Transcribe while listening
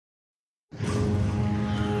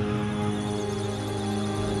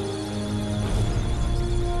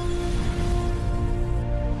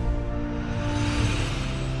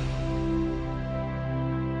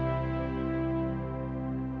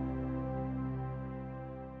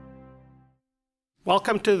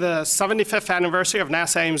Welcome to the 75th anniversary of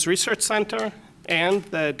NASA Ames Research Center and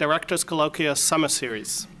the Directors Colloquium Summer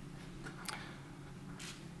Series.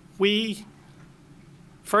 We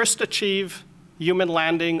first achieved human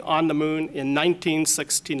landing on the moon in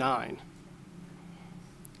 1969.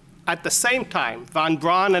 At the same time, von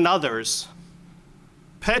Braun and others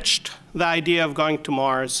pitched the idea of going to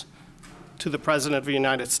Mars to the President of the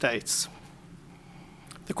United States.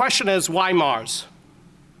 The question is, why Mars?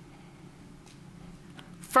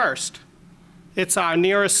 First, it's our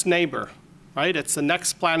nearest neighbor, right? It's the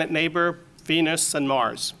next planet neighbor, Venus and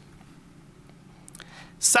Mars.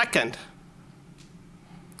 Second,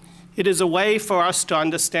 it is a way for us to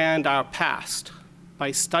understand our past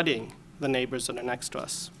by studying the neighbors that are next to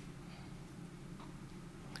us.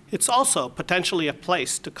 It's also potentially a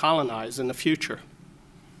place to colonize in the future.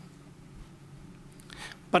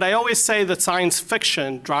 But I always say that science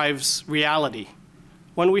fiction drives reality.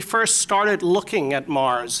 When we first started looking at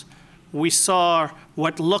Mars, we saw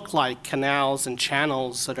what looked like canals and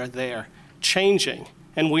channels that are there changing,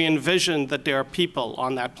 and we envisioned that there are people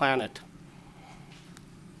on that planet.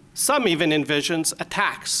 Some even envisions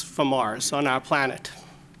attacks from Mars on our planet.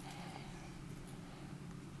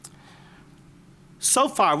 So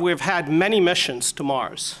far, we've had many missions to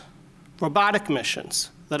Mars, robotic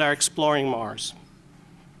missions that are exploring Mars.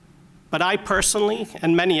 But I personally,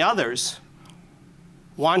 and many others,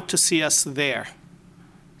 want to see us there,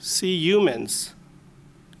 see humans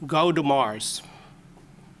go to Mars.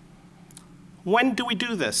 When do we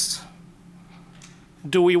do this?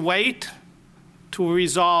 Do we wait to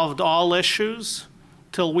resolve all issues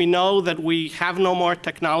till we know that we have no more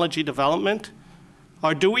technology development?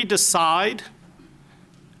 Or do we decide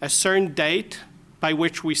a certain date by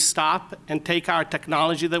which we stop and take our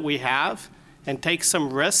technology that we have and take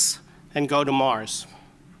some risks and go to Mars?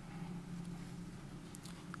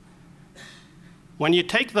 When you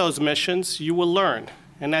take those missions, you will learn.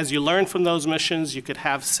 And as you learn from those missions, you could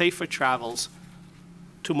have safer travels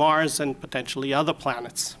to Mars and potentially other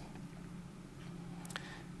planets.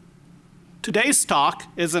 Today's talk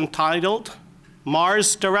is entitled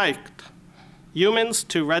Mars Direct: Humans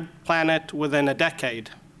to Red Planet Within a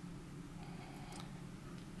Decade.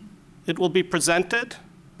 It will be presented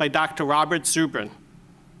by Dr. Robert Zubrin,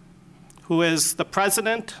 who is the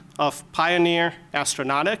president of Pioneer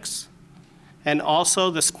Astronautics and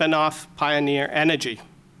also the spin-off Pioneer Energy.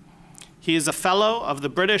 He is a fellow of the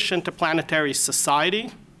British Interplanetary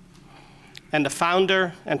Society and the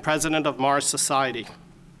founder and president of Mars Society.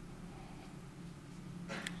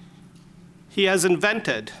 He has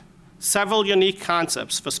invented several unique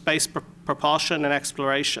concepts for space propulsion and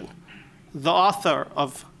exploration, the author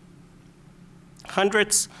of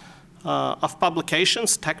hundreds of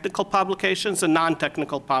publications, technical publications and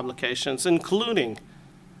non-technical publications, including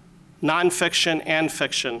nonfiction and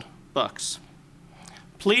fiction books.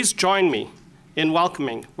 Please join me in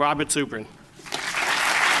welcoming Robert Zubrin.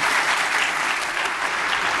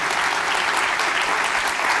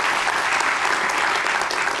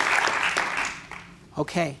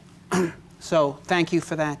 Okay, so thank you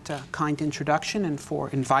for that kind introduction and for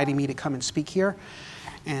inviting me to come and speak here.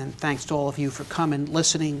 And thanks to all of you for coming,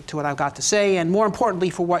 listening to what I've got to say, and more importantly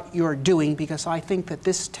for what you're doing, because I think that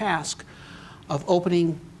this task of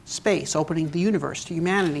opening space, opening the universe to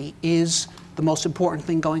humanity, is the most important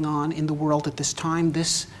thing going on in the world at this time.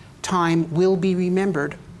 This time will be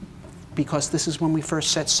remembered because this is when we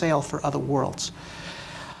first set sail for other worlds.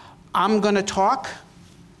 I'm going to talk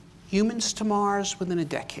humans to Mars within a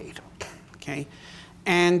decade, okay?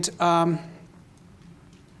 And I'm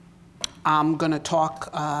going to talk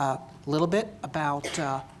a little bit about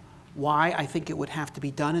why I think it would have to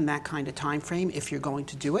be done in that kind of time frame if you're going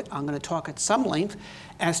to do it. I'm going to talk at some length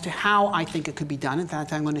as to how I think it could be done. In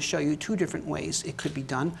fact, I'm going to show you two different ways it could be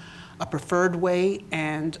done, a preferred way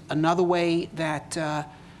and another way that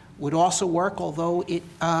would also work, although it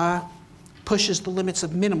pushes the limits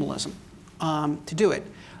of minimalism to do it.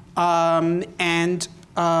 And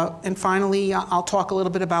finally, I'll talk a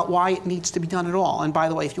little bit about why it needs to be done at all. And by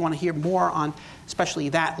the way, if you want to hear more on especially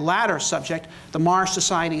that latter subject, the Mars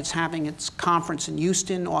Society is having its conference in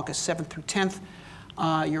Houston, August 7th through 10th.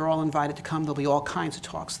 You're all invited to come. There'll be all kinds of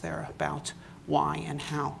talks there about why and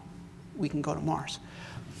how we can go to Mars.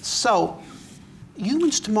 So,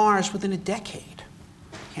 humans to Mars within a decade,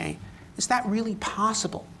 okay? Is that really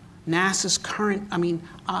possible? NASA's current,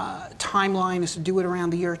 timeline is to do it around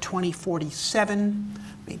the year 2047,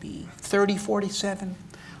 maybe 3047.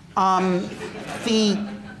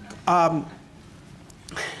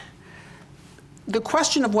 The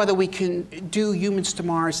question of whether we can do humans to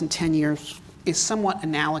Mars in 10 years is somewhat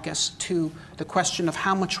analogous to the question of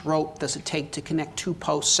how much rope does it take to connect two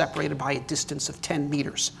posts separated by a distance of 10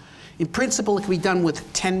 meters. In principle, it can be done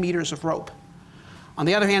with 10 meters of rope. On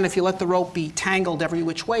the other hand, if you let the rope be tangled every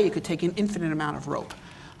which way, it could take an infinite amount of rope.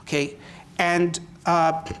 Okay? And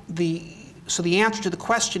so the answer to the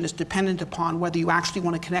question is dependent upon whether you actually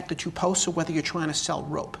want to connect the two posts or whether you're trying to sell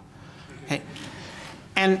rope. Okay?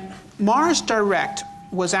 And Mars Direct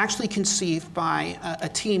was actually conceived by a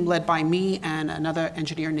team led by me and another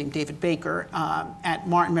engineer named David Baker at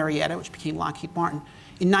Martin Marietta, which became Lockheed Martin,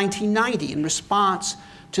 in 1990 in response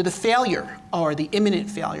to the failure, or the imminent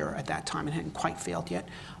failure at that time, it hadn't quite failed yet,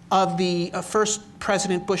 of the first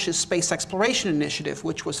President Bush's space exploration initiative,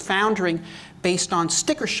 which was foundering based on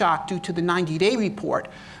sticker shock due to the 90-day report,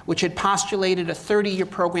 which had postulated a 30-year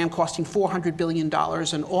program costing $400 billion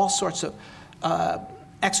and all sorts of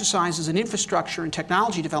exercises in infrastructure and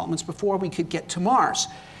technology developments before we could get to Mars.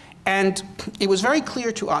 And it was very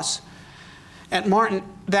clear to us at Martin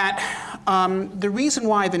that the reason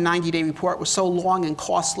why the 90-day report was so long and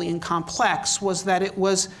costly and complex was that it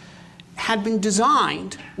had been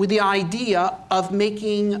designed with the idea of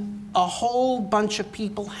making a whole bunch of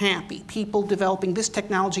people happy, people developing this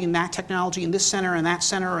technology and that technology in this center and that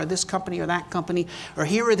center, or this company or that company, or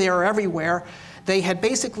here or there or everywhere. They had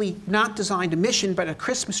basically not designed a mission, but a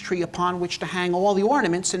Christmas tree upon which to hang all the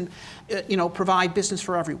ornaments and provide business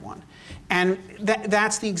for everyone. And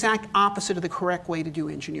that's the exact opposite of the correct way to do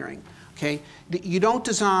engineering. Okay? You don't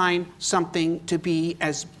design something to be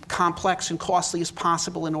as complex and costly as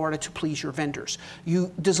possible in order to please your vendors.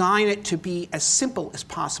 You design it to be as simple as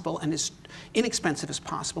possible and as inexpensive as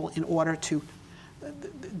possible in order to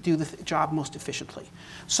do the job most efficiently.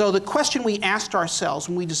 So the question we asked ourselves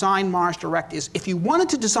when we designed Mars Direct is, if you wanted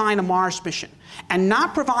to design a Mars mission and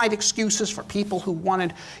not provide excuses for people who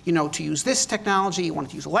wanted to use this technology,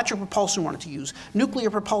 wanted to use electric propulsion, wanted to use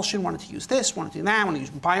nuclear propulsion, wanted to use this, wanted to do that, wanted to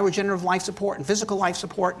use bioregenerative life support and physical life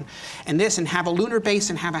support and this, and have a lunar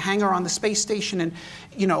base and have a hangar on the space station and,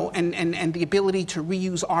 and the ability to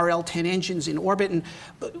reuse RL-10 engines in orbit and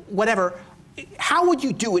whatever, how would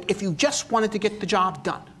you do it if you just wanted to get the job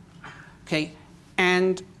done? Okay,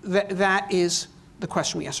 and that is the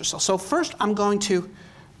question we asked ourselves. So first, I'm going to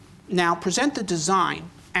now present the design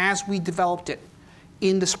as we developed it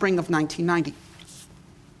in the spring of 1990.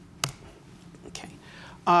 Okay,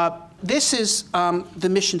 this is the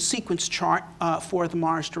mission sequence chart for the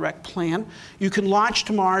Mars Direct plan. You can launch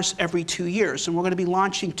to Mars every 2 years, and we're going to be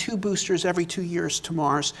launching 2 boosters every 2 years to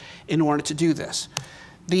Mars in order to do this.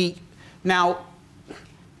 Now,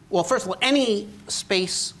 well, first of all, any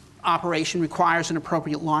space operation requires an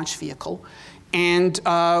appropriate launch vehicle. And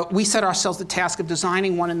we set ourselves the task of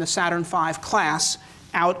designing one in the Saturn V class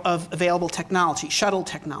out of available technology, shuttle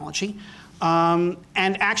technology. And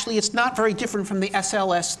actually, it's not very different from the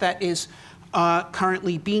SLS that is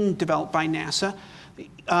currently being developed by NASA.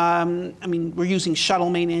 I mean, we're using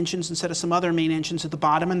shuttle main engines instead of some other main engines at the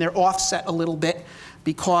bottom, and they're offset a little bit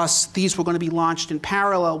because these were going to be launched in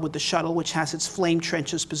parallel with the shuttle, which has its flame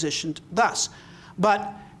trenches positioned thus.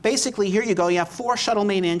 But basically, here you go. You have 4 shuttle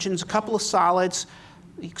main engines, a couple of solids,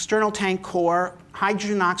 the external tank core,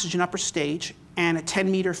 hydrogen and oxygen upper stage, and a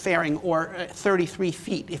 10-meter fairing, or 33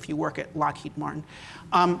 feet if you work at Lockheed Martin.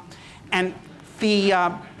 And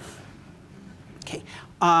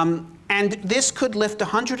this could lift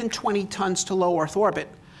 120 tons to low Earth orbit.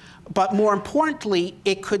 But more importantly,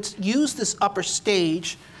 it could use this upper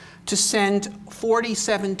stage to send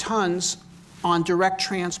 47 tons on direct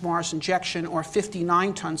trans-Mars injection or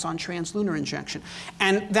 59 tons on trans-lunar injection.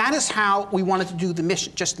 And that is how we wanted to do the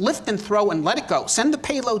mission. Just lift and throw and let it go. Send the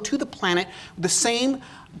payload to the planet with the same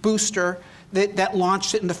booster that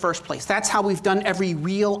launched it in the first place. That's how we've done every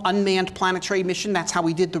real unmanned planetary mission. That's how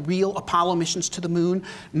we did the real Apollo missions to the moon.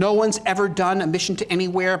 No one's ever done a mission to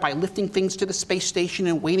anywhere by lifting things to the space station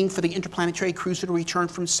and waiting for the interplanetary cruiser to return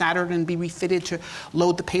from Saturn and be refitted to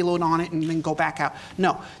load the payload on it and then go back out.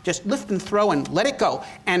 No, just lift and throw and let it go.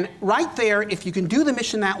 And right there, if you can do the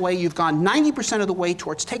mission that way, you've gone 90% of the way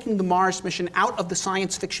towards taking the Mars mission out of the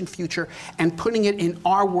science fiction future and putting it in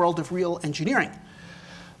our world of real engineering.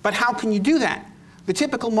 But how can you do that? The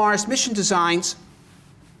typical Mars mission designs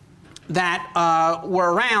that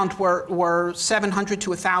were around were 700 to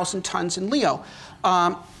 1,000 tons in LEO.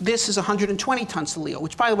 This is 120 tons to LEO,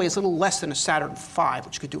 which, by the way, is a little less than a Saturn V,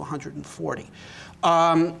 which could do 140.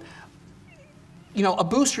 A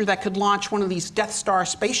booster that could launch one of these Death Star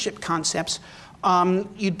spaceship concepts,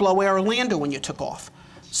 you'd blow Air Orlando when you took off.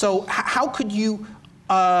 So how could you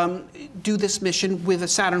do this mission with a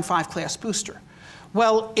Saturn V class booster?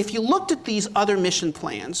 Well, if you looked at these other mission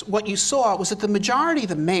plans, what you saw was that the majority of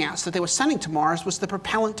the mass that they were sending to Mars was the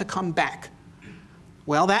propellant to come back.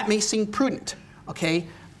 Well, that may seem prudent, okay?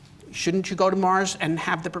 Shouldn't you go to Mars and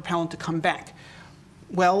have the propellant to come back?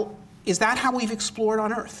 Well, is that how we've explored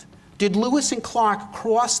on Earth? Did Lewis and Clark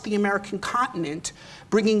cross the American continent,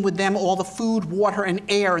 bringing with them all the food, water, and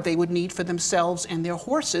air they would need for themselves and their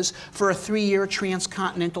horses for a 3-year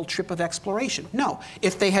transcontinental trip of exploration? No.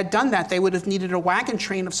 If they had done that, they would have needed a wagon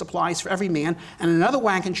train of supplies for every man and another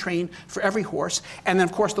wagon train for every horse. And then,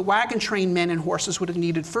 of course, the wagon train men and horses would have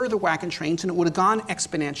needed further wagon trains, and it would have gone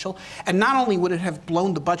exponential. And not only would it have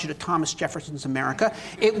blown the budget of Thomas Jefferson's America,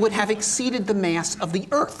 it would have exceeded the mass of the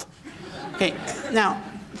Earth. Okay, now,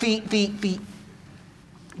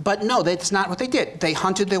 but no, that's not what they did. They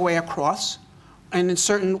hunted their way across, and in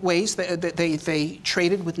certain ways they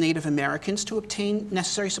traded with Native Americans to obtain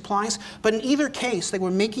necessary supplies. But in either case, they were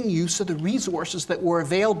making use of the resources that were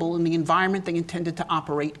available in the environment they intended to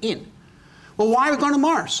operate in. Well, why are we going to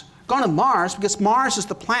Mars? Going to Mars because Mars is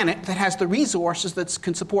the planet that has the resources that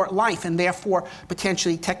can support life and therefore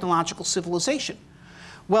potentially technological civilization.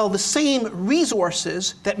 Well, the same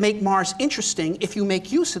resources that make Mars interesting, if you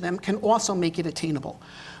make use of them, can also make it attainable.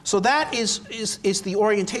 So that is the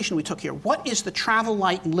orientation we took here. What is the travel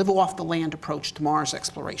light and live off the land approach to Mars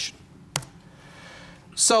exploration?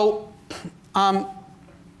 So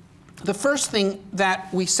the first thing that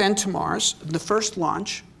we send to Mars, the first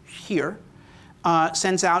launch here,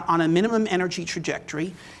 sends out on a minimum energy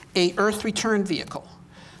trajectory a Earth return vehicle,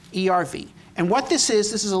 ERV. And what this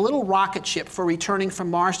is a little rocket ship for returning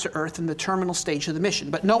from Mars to Earth in the terminal stage of the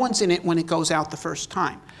mission. But no one's in it when it goes out the first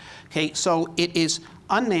time. Okay, so it is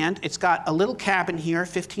unmanned. It's got a little cabin here,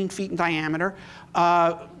 15 feet in diameter,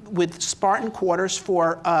 with Spartan quarters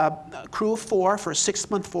for a crew of 4 for a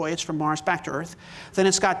 6-month voyage from Mars back to Earth. Then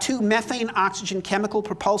it's got 2 methane-oxygen chemical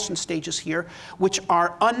propulsion stages here, which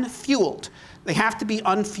are unfueled. They have to be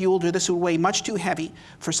unfueled, or this would weigh much too heavy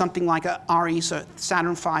for something like a Ares, a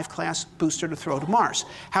Saturn V class booster to throw to Mars.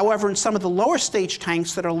 However, in some of the lower stage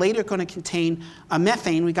tanks that are later going to contain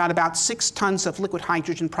methane, we got about 6 tons of liquid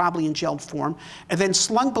hydrogen, probably in gelled form. And then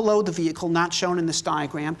slung below the vehicle, not shown in this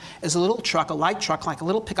diagram, is a little truck, a light truck, like a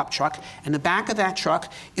little pickup truck. And the back of that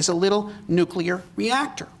truck is a little nuclear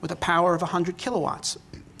reactor with a power of 100 kilowatts.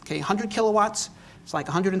 Okay, 100 kilowatts. It's like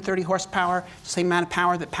 130 horsepower, same amount of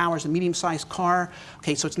power that powers a medium-sized car.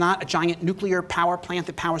 Okay, so it's not a giant nuclear power plant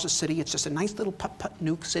that powers a city. It's just a nice little putt-putt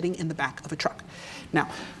nuke sitting in the back of a truck. Now,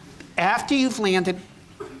 after you've landed,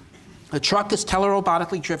 the truck is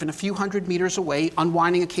telerobotically driven a few hundred meters away,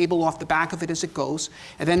 unwinding a cable off the back of it as it goes.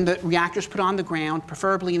 And then the reactor's put on the ground,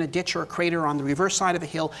 preferably in a ditch or a crater on the reverse side of a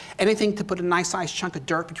hill, anything to put a nice-sized chunk of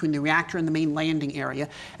dirt between the reactor and the main landing area.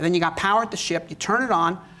 And then you got power at the ship. You turn it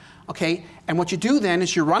on. Okay, and what you do then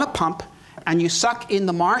is you run a pump and you suck in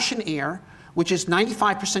the Martian air, which is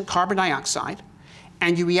 95% carbon dioxide,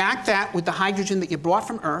 and you react that with the hydrogen that you brought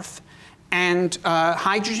from Earth. And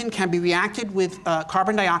hydrogen can be reacted with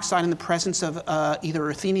carbon dioxide in the presence of either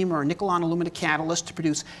ruthenium or a nickel-on aluminum catalyst to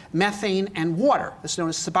produce methane and water. This is known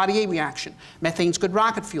as the Sabatier reaction. Methane's good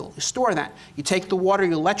rocket fuel. You store that. You take the water,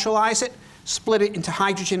 you electrolyze it, split it into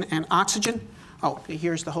hydrogen and oxygen. Oh,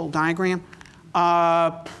 here's the whole diagram.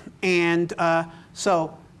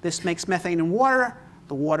 So this makes methane and water.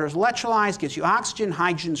 The water is electrolyzed, gives you oxygen.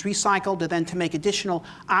 Hydrogen is recycled. And then to make additional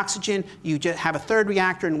oxygen, you just have a third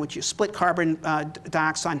reactor in which you split carbon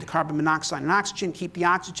dioxide into carbon monoxide and oxygen, keep the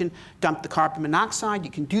oxygen, dump the carbon monoxide.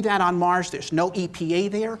 You can do that on Mars. There's no EPA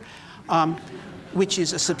there, which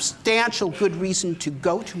is a substantial good reason to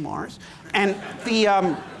go to Mars. And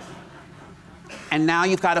and now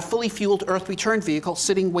you've got a fully fueled Earth return vehicle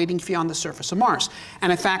sitting waiting for you on the surface of Mars.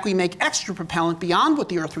 And in fact, we make extra propellant beyond what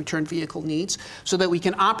the Earth return vehicle needs so that we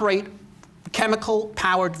can operate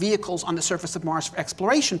chemical-powered vehicles on the surface of Mars for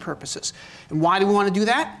exploration purposes. And why do we want to do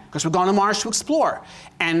that? Because we're going to Mars to explore.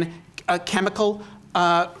 And chemical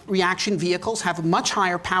reaction vehicles have a much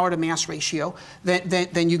higher power to mass ratio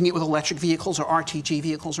than you can get with electric vehicles or RTG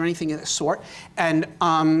vehicles or anything of this sort. And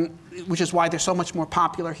which is why they're so much more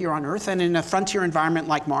popular here on Earth. And in a frontier environment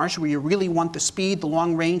like Mars, where you really want the speed, the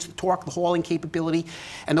long range, the torque, the hauling capability,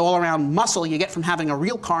 and the all-around muscle you get from having a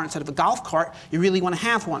real car instead of a golf cart, you really want to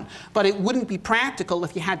have one. But it wouldn't be practical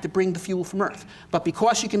if you had to bring the fuel from Earth. But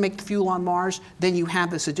because you can make the fuel on Mars, then you have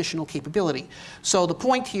this additional capability. So the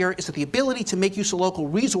point here is that the ability to make use of local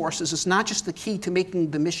resources is not just the key to making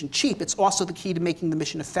the mission cheap, it's also the key to making the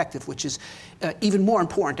mission effective, which is even more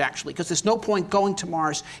important, actually, because there's no point going to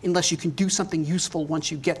Mars unless you can do something useful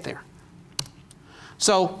once you get there.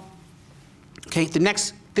 So, okay,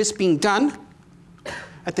 this being done,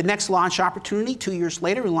 At the next launch opportunity, 2 years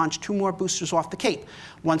later, we launched 2 more boosters off the Cape.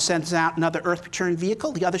 One sends out another Earth return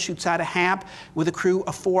vehicle. The other shoots out a HAB with a crew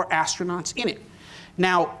of 4 astronauts in it.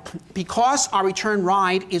 Now, because our return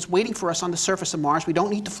ride is waiting for us on the surface of Mars, we don't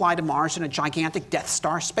need to fly to Mars in a gigantic Death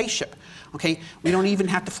Star spaceship. Okay? We don't even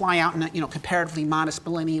have to fly out in a comparatively modest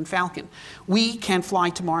Millennium Falcon. We can fly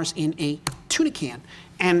to Mars in a tuna can.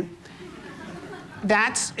 And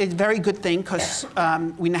that's a very good thing because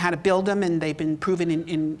we know how to build them, and they've been proven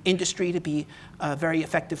in industry to be a very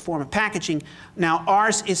effective form of packaging. Now,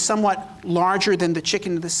 ours is somewhat larger than the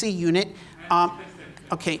Chicken of the Sea unit.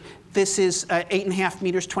 Okay. This is 8.5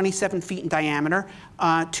 meters, 27 feet in diameter,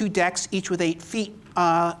 2 decks, each with 8 feet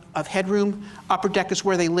of headroom. Upper deck is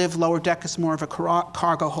where they live. Lower deck is more of a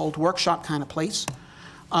cargo hold workshop kind of place.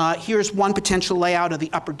 Here's one potential layout of the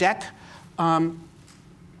upper deck.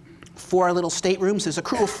 4 little staterooms. There's a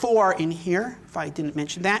crew of 4 in here, if I didn't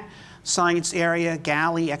mention that. Science area,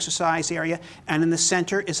 galley, exercise area, and in the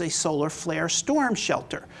center is a solar flare storm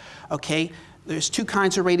shelter. Okay? There's 2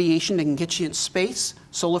 kinds of radiation that can get you in space: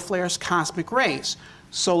 solar flares, cosmic rays.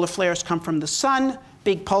 Solar flares come from the sun,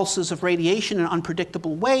 big pulses of radiation in an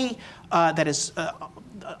unpredictable way that is,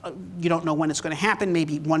 you don't know when it's going to happen,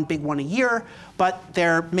 maybe one big one a year, but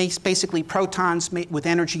they're basically protons with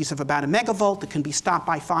energies of about 1 megavolt that can be stopped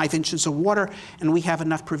by 5 inches of water, and we have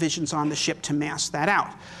enough provisions on the ship to mask that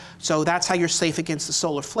out. So that's how you're safe against the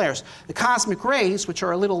solar flares. The cosmic rays, which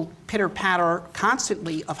are a little pitter-patter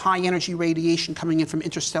constantly of high-energy radiation coming in from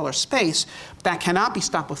interstellar space, that cannot be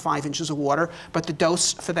stopped with 5 inches of water, but the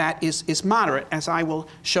dose for that is moderate, as I will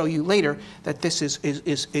show you later, that this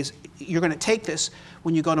you're going to take this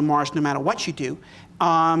when you go to Mars no matter what you do,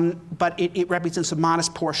 but it represents a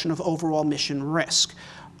modest portion of overall mission risk.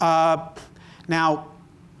 Now,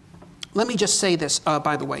 let me just say this,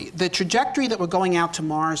 by the way. The trajectory that we're going out to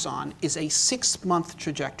Mars on is a 6-month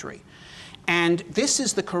trajectory. And this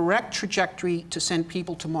is the correct trajectory to send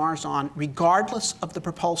people to Mars on, regardless of the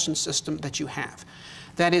propulsion system that you have.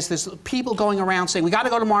 That is, there's people going around saying, we got to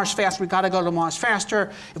go to Mars faster, we got to go to Mars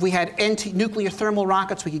faster. If we had nuclear thermal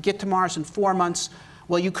rockets, we could get to Mars in 4 months.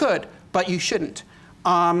 Well, you could, but you shouldn't.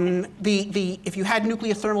 If you had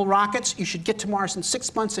nuclear thermal rockets, you should get to Mars in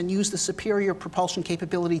 6 months and use the superior propulsion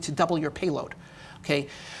capability to double your payload. Okay?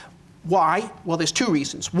 Why? Well, there's 2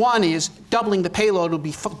 reasons. One is doubling the payload will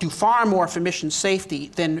do far more for mission safety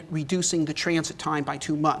than reducing the transit time by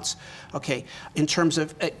 2 months, okay, in terms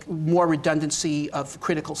of more redundancy of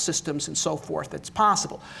critical systems and so forth that's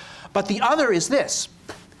possible. But the other is this.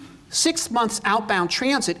 6 months outbound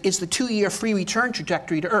transit is the 2-year free return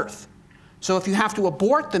trajectory to Earth. So if you have to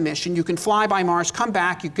abort the mission, you can fly by Mars, come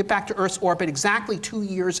back, you get back to Earth's orbit exactly 2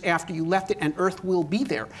 years after you left it, and Earth will be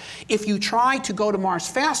there. If you try to go to Mars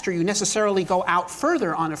faster, you necessarily go out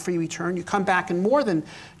further on a free return. You come back in more than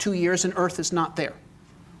 2 years, and Earth is not there.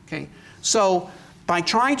 Okay? So by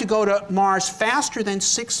trying to go to Mars faster than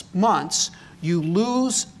 6 months, you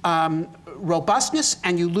lose robustness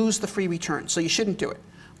and you lose the free return. So you shouldn't do it.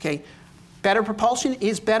 Okay? Better propulsion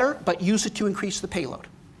is better, but use it to increase the payload.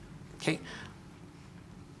 Okay.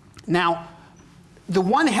 Now, the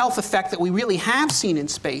one health effect that we really have seen in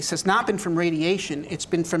space has not been from radiation, it's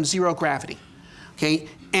been from zero gravity. Okay?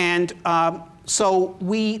 And so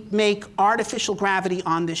we make artificial gravity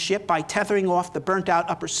on this ship by tethering off the burnt-out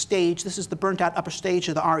upper stage. This is the burnt-out upper stage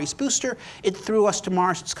of the Ares booster. It threw us to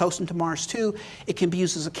Mars. It's coasting to Mars, too. It can be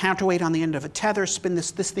used as a counterweight on the end of a tether. Spin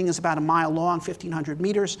this. This thing is about 1 mile long, 1,500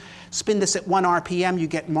 meters. Spin this at 1 RPM, you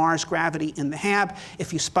get Mars gravity in the HAB.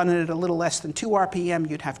 If you spun it at a little less than 2 RPM,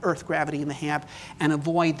 you'd have Earth gravity in the HAB and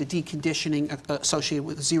avoid the deconditioning associated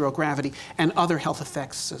with zero gravity and other health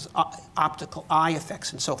effects, as optical eye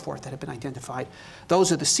effects and so forth that have been identified.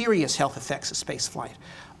 Those are the serious health effects of spaceflight,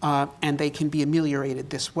 and they can be ameliorated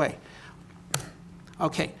this way.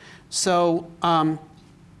 Okay, so I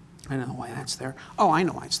don't know why that's there. Oh, I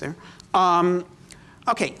know why it's there.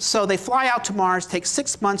 Okay, so they fly out to Mars, takes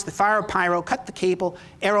 6 months, they fire a pyro, cut the cable,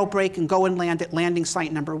 aero brake, and go and land at landing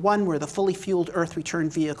site number 1, where the fully fueled Earth return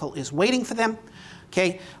vehicle is waiting for them.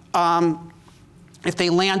 Okay. If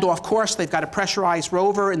they land off course, they've got a pressurized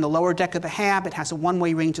rover in the lower deck of the HAB. It has a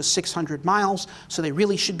one-way range of 600 miles, so they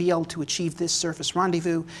really should be able to achieve this surface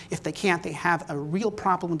rendezvous. If they can't, they have a real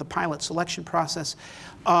problem with the pilot selection process.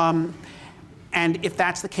 And if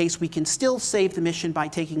that's the case, we can still save the mission by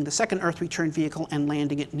taking the second Earth return vehicle and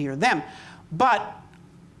landing it near them. But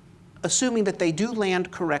assuming that they do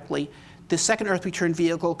land correctly, The second Earth return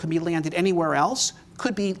vehicle can be landed anywhere else,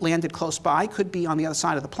 could be landed close by, could be on the other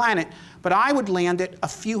side of the planet, but I would land it a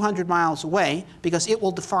few hundred miles away because it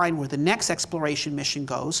will define where the next exploration mission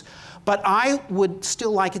goes. But I would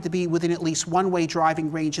still like it to be within at least one-way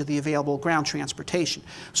driving range of the available ground transportation.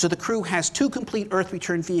 So the crew has 2 complete Earth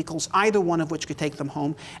return vehicles, either one of which could take them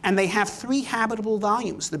home, and they have 3 habitable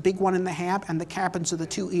volumes, the big one in the hab and the cabins of the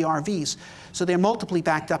 2 ERVs. So they're multiply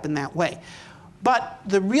backed up in that way. But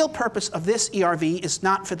the real purpose of this ERV is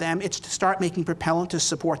not for them. It's to start making propellant to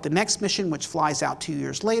support the next mission, which flies out 2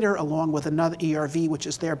 years later, along with another ERV, which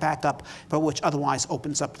is their backup, but which otherwise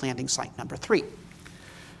opens up landing site number 3.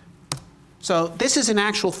 So this is an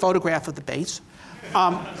actual photograph of the base.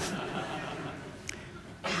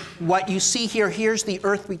 What you see here, here's the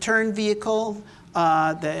Earth return vehicle.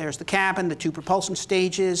 There's the cabin, the 2 propulsion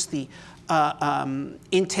stages, the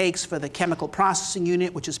intakes for the chemical processing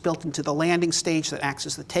unit, which is built into the landing stage that acts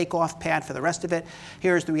as the takeoff pad for the rest of it.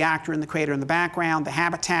 Here's the reactor and the crater in the background, the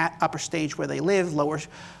habitat, upper stage where they live,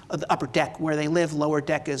 the upper deck where they live. Lower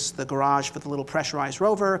deck is the garage for the little pressurized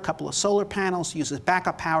rover, a couple of solar panels, uses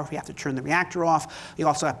backup power if you have to turn the reactor off. You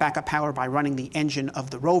also have backup power by running the engine of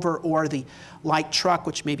the rover or the light truck,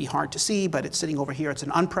 which may be hard to see, but it's sitting over here. It's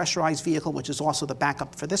an unpressurized vehicle, which is also the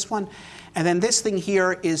backup for this one. And then this thing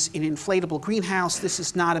here is an inflatable greenhouse. This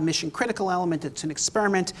is not a mission critical element. It's an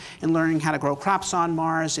experiment in learning how to grow crops on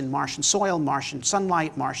Mars in Martian soil, Martian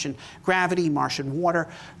sunlight, Martian gravity, Martian water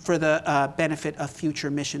for the benefit of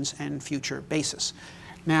future missions and future bases.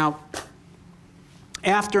 Now,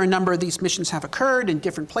 after a number of these missions have occurred in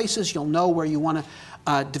different places, you'll know where you want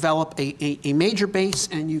to develop a major base,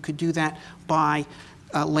 and you could do that by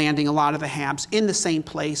landing a lot of the HABs in the same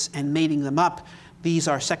place and mating them up. These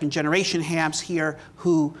are second-generation HABs here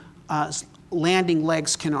who landing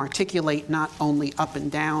legs can articulate not only up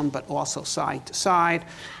and down, but also side to side,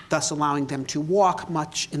 thus allowing them to walk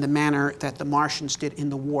much in the manner that the Martians did in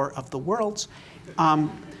the War of the Worlds.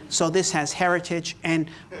 So this has heritage, and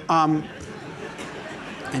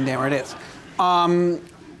there it is.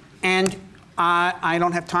 And I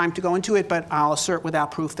don't have time to go into it, but I'll assert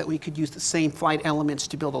without proof that we could use the same flight elements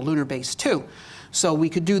to build a lunar base too. So we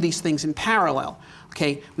could do these things in parallel.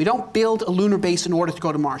 Okay, we don't build a lunar base in order to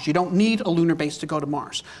go to Mars. You don't need a lunar base to go to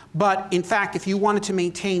Mars. But in fact, if you wanted to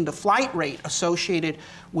maintain the flight rate associated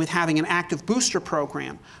with having an active booster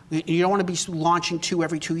program, you don't want to be launching 2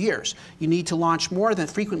 every 2 years. You need to launch more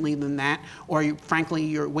frequently than that, or frankly,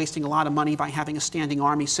 you're wasting a lot of money by having a standing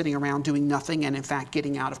army sitting around doing nothing and in fact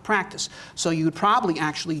getting out of practice. So you would probably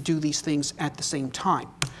actually do these things at the same time.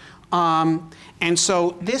 And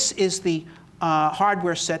so this is the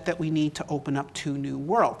hardware set that we need to open up 2 new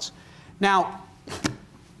worlds. Now,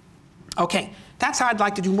 okay, that's how I'd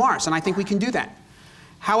like to do Mars, and I think we can do that.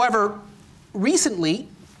 However, recently,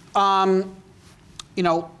 you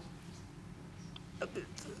know,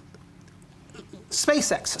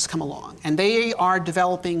 SpaceX has come along, and they are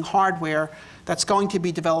developing hardware that's going to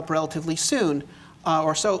be developed relatively soon,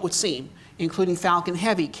 or so it would seem, including Falcon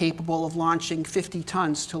Heavy, capable of launching 50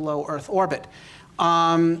 tons to low Earth orbit.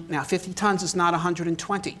 Now, 50 tons is not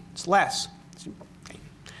 120. It's less. Okay.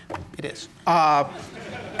 It is.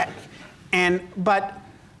 But,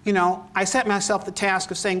 you know, I set myself the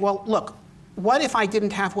task of saying, well, look, what if I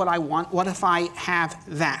didn't have what I want? What if I have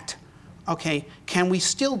that? Okay, can we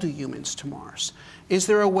still do humans to Mars? Is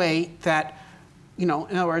there a way that, you know,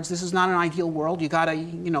 in other words, this is not an ideal world. You got to,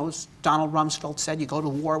 you know, as Donald Rumsfeld said, you go to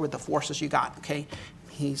war with the forces you got, okay?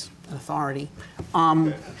 He's an authority.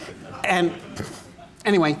 And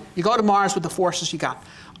anyway, you go to Mars with the forces you got.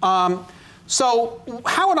 So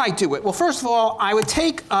how would I do it? Well, first of all, I would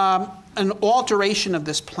take an alteration of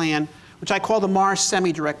this plan, which I call the Mars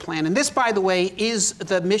Semi-Direct Plan. And this, by the way, is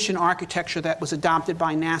the mission architecture that was adopted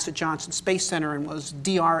by NASA Johnson Space Center and was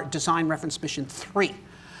DR Design Reference Mission 3.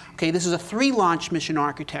 Okay, this is a 3-launch mission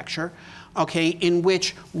architecture, okay, in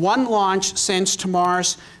which 1 launch sends to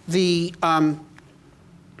Mars the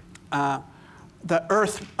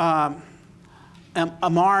Earth, a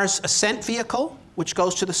Mars ascent vehicle, which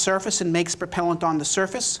goes to the surface and makes propellant on the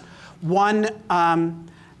surface. 1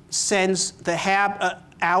 sends the HAB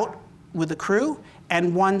out with the crew,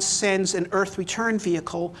 and 1 sends an Earth return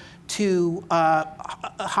vehicle to a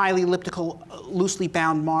highly elliptical, loosely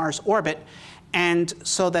bound Mars orbit. And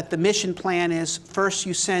so that the mission plan is, first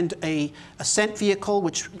you send a ascent vehicle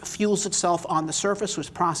which fuels itself on the surface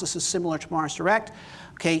with processes similar to Mars Direct.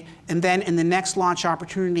 Okay, and then in the next launch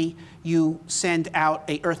opportunity, you send out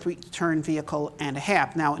a Earth return vehicle and a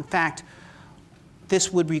HAB. Now, in fact,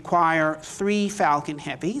 this would require 3 Falcon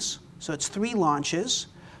Heavies, so it's 3 launches,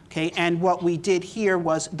 Okay, and what we did here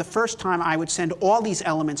was the first time I would send all these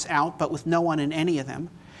elements out, but with no one in any of them.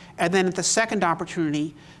 And then at the second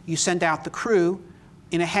opportunity, you send out the crew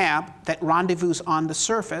in a HAB that rendezvous on the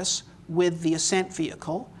surface with the ascent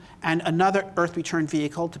vehicle, and another Earth return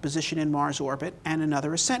vehicle to position in Mars orbit, and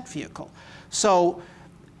another ascent vehicle. So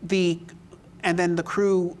and then the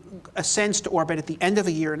crew ascends to orbit at the end of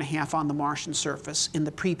a year and a half on the Martian surface in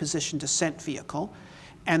the pre-positioned ascent vehicle,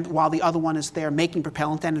 and while the other one is there making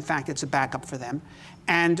propellant, and in fact it's a backup for them.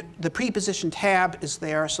 And the pre-positioned HAB is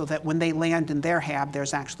there so that when they land in their HAB,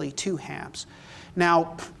 there's actually two HABs.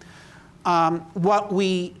 Now,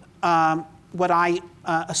 what I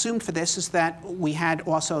assumed for this is that we had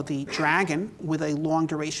also the Dragon with a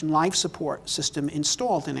long-duration life support system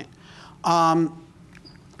installed in it.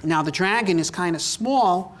 Now, the Dragon is kind of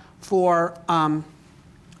small for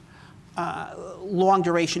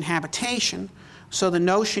long-duration habitation, so the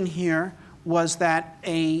notion here was that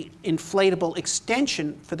an inflatable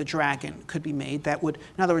extension for the Dragon could be made that would,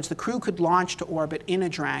 in other words, the crew could launch to orbit in a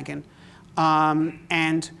Dragon,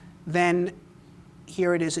 and then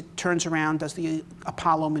here it is, it turns around, does the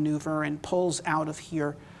Apollo maneuver, and pulls out of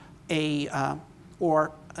here the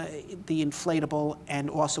inflatable and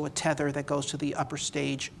also a tether that goes to the upper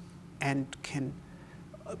stage and can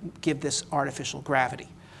give this artificial gravity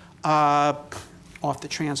off the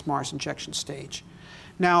trans-Mars injection stage.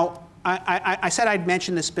 Now, I said I'd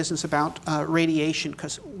mention this business about radiation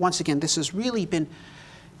because, once again, this has really been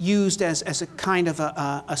used as a kind of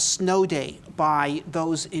a snow day by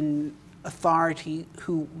those in authority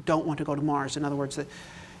who don't want to go to Mars. In other words,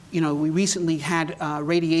 we recently had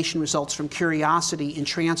radiation results from Curiosity in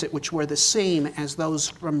transit, which were the same as those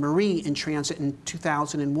from Marie in transit in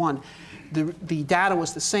 2001. The data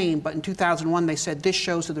was the same, but in 2001 they said this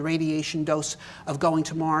shows that the radiation dose of going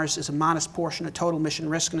to Mars is a modest portion of total mission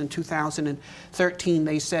risk, and in 2013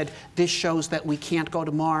 they said this shows that we can't go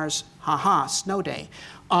to Mars. Ha ha, snow day.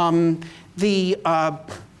 But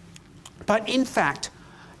in fact,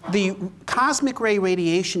 the cosmic ray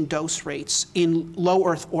radiation dose rates in low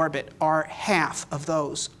Earth orbit are half of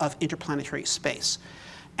those of interplanetary space.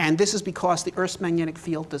 And this is because the Earth's magnetic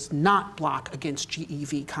field does not block against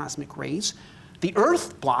GeV cosmic rays. The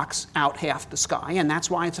Earth blocks out half the sky, and that's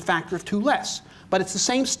why it's a factor of 2 less. But it's the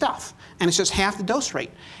same stuff, and it's just half the dose rate.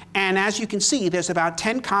 And as you can see, there's about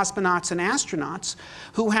 10 cosmonauts and astronauts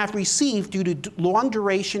who have received, due to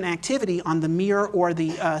long-duration activity on the Mir or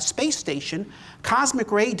the space station,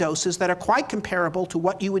 cosmic ray doses that are quite comparable to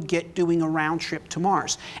what you would get doing a round trip to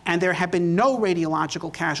Mars. And there have been no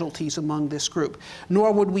radiological casualties among this group,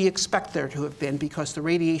 nor would we expect there to have been, because the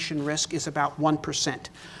radiation risk is about 1%.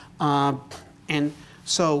 And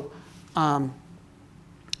so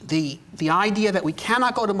the idea that we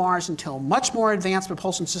cannot go to Mars until much more advanced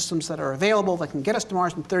propulsion systems that are available that can get us to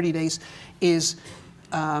Mars in 30 days is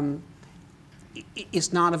not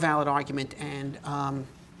a valid argument, and I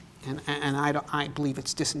believe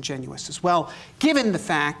it's disingenuous as well. Given the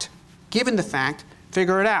fact,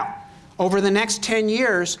 figure it out. Over the next 10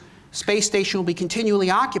 years, space station will be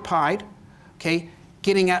continually occupied, okay,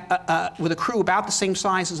 getting with a crew about the same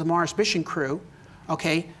size as a Mars mission crew,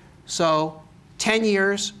 okay? So 10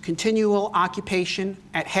 years, continual occupation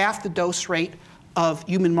at half the dose rate of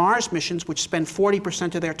human Mars missions, which spend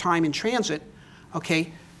 40% of their time in transit,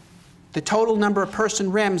 okay? The total number of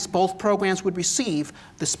person REMs both programs would receive,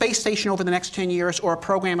 the space station over the next 10 years, or a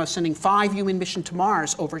program of sending 5 human missions to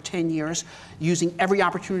Mars over 10 years, using every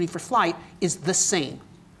opportunity for flight, is the same.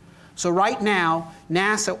 So right now,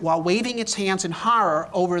 NASA, while waving its hands in horror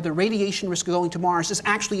over the radiation risk of going to Mars, is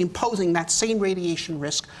actually imposing that same radiation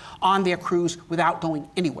risk on their crews without going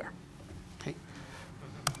anywhere. Okay.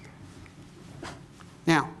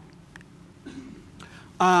 Now,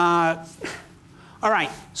 all right,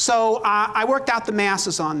 so I worked out the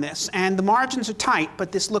masses on this, and the margins are tight,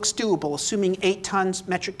 but this looks doable, assuming 8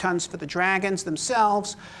 metric tons for the Dragons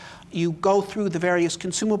themselves. You go through the various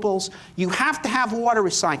consumables. You have to have water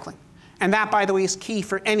recycling, and that, by the way, is key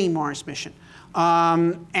for any Mars mission. Because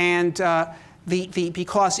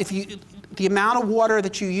if the amount of water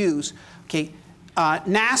that you use, okay,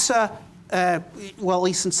 NASA, well, at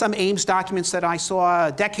least in some Ames documents that I saw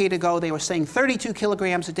a decade ago, they were saying 32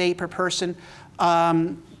 kilograms a day per person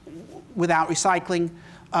without recycling.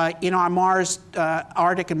 In our Mars,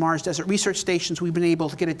 Arctic and Mars Desert research stations, we've been able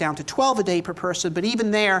to get it down to 12 a day per person. But even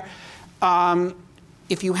there,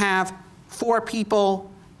 if you have 4 people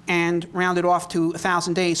and round it off to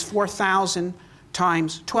 1,000 days, 4,000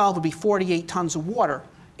 times 12 would be 48 tons of water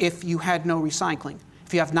if you had no recycling.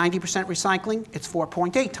 If you have 90% recycling, it's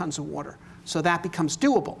 4.8 tons of water. So that becomes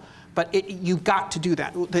doable. But you've got to do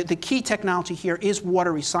that. The key technology here is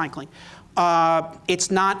water recycling.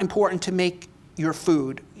 It's not important to make your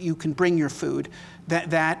food. You can bring your food.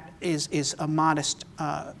 That is a modest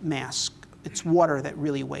mass. It's water that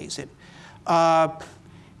really weighs it. Well,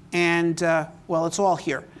 it's all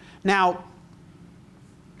here. Now,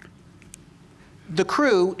 the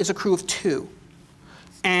crew is a crew of 2.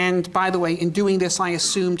 And by the way, in doing this, I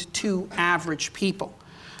assumed 2 average people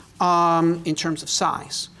in terms of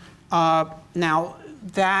size. Now,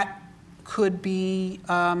 that could be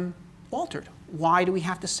altered. Why do we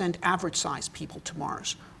have to send average-sized people to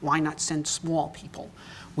Mars? Why not send small people?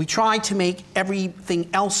 We tried to make everything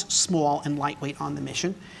else small and lightweight on the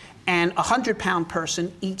mission, and a 100-pound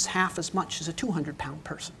person eats half as much as a 200-pound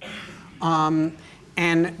person.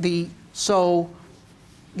 So,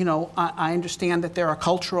 you know, I understand that there are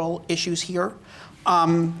cultural issues here,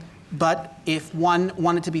 but if one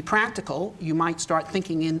wanted to be practical, you might start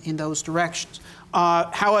thinking in those directions.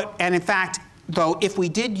 And in fact, though, if we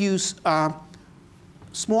did use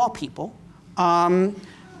small people,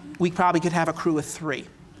 we probably could have a crew of 3.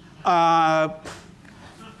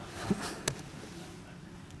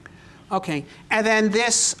 Okay, and then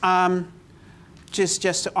this,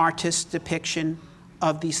 just an artist's depiction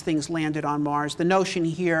of these things landed on Mars. The notion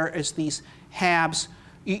here is these halves.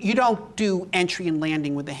 You don't do entry and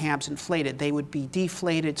landing with the halves inflated. They would be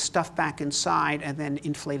deflated, stuffed back inside, and then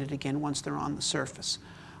inflated again once they're on the surface.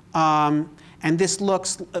 And this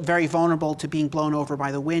looks very vulnerable to being blown over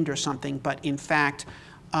by the wind or something, but in fact,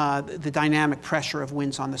 the dynamic pressure of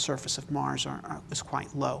winds on the surface of Mars is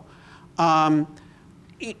quite low.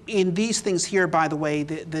 In these things here, by the way,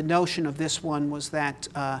 the notion of this one was that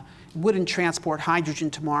it wouldn't transport hydrogen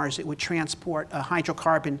to Mars. It would transport a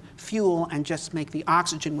hydrocarbon fuel and just make the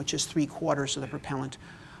oxygen, which is 3/4 of the propellant,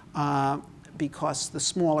 because the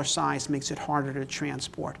smaller size makes it harder to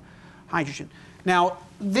transport hydrogen. Now,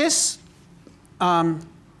 this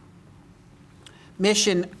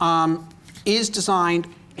mission is designed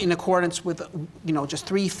in accordance with, you know, just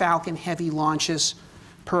 3 Falcon Heavy launches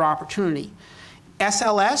per opportunity.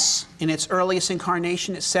 SLS, in its earliest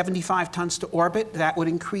incarnation, is 75 tons to orbit. That would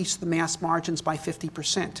increase the mass margins by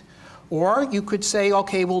 50%. Or you could say,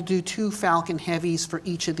 okay, we'll do 2 Falcon Heavies for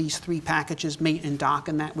each of these 3 packages, mate and dock,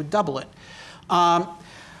 and that would double it.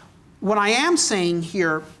 What I am saying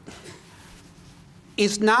here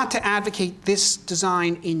is not to advocate this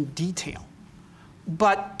design in detail,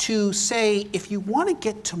 but to say if you want to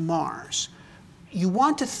get to Mars, you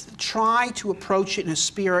want to try to approach it in a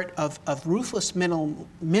spirit of ruthless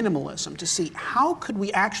minimalism, to see how could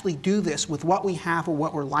we actually do this with what we have or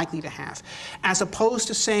what we're likely to have, as opposed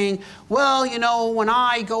to saying, well, you know, when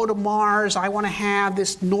I go to Mars, I want to have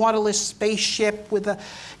this Nautilus spaceship with a,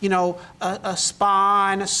 you know, a spa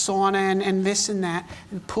and a sauna and this and that,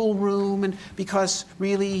 and pool room, and because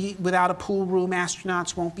really without a pool room,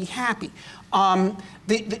 astronauts won't be happy.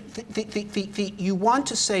 You want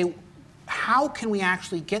to say, how can we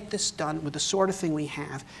actually get this done with the sort of thing we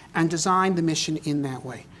have and design the mission in that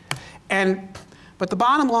way? But the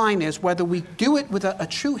bottom line is, whether we do it with a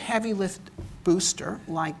true heavy lift booster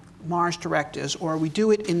like Mars Direct is, or we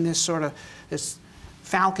do it in this sort of this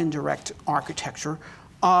Falcon Direct architecture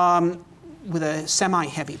with a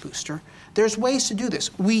semi-heavy booster, there's ways to do this.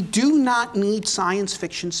 We do not need science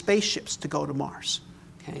fiction spaceships to go to Mars.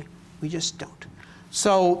 Okay? We just don't.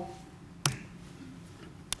 So,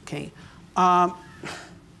 okay. I'll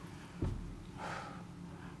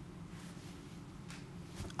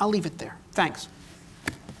leave it there. Thanks.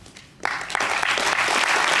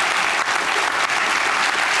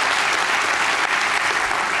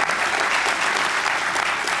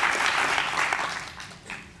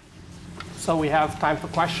 So we have time for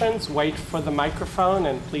questions. Wait for the microphone,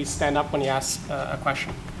 and please stand up when you ask a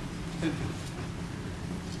question.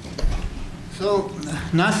 So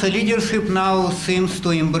NASA leadership now seems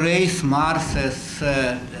to embrace Mars as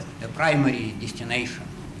a primary destination.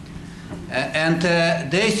 And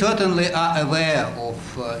they certainly are aware of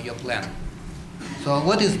your plan. So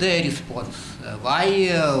what is their response?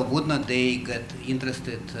 Why would not they get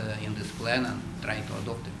interested in this plan and try to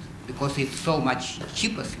adopt it? Because it's so much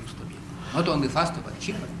cheaper, seems to be. Not only faster, but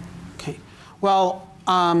cheaper. Okay. Well,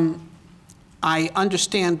 I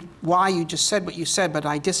understand why you just said what you said, but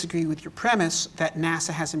I disagree with your premise that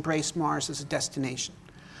NASA has embraced Mars as a destination.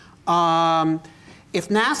 If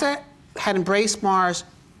NASA had embraced Mars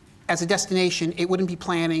as a destination, it wouldn't be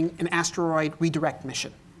planning an asteroid redirect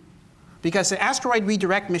mission, because the asteroid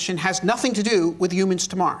redirect mission has nothing to do with humans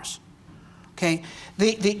to Mars. Okay?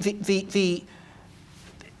 They've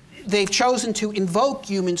chosen to invoke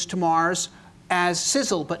humans to Mars as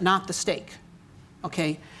sizzle, but not the steak.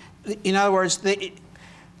 Okay? In other words,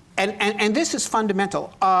 and this is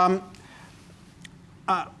fundamental.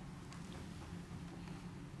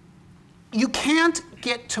 You can't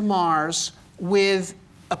get to Mars with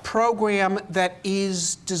a program that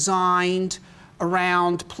is designed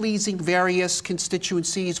around pleasing various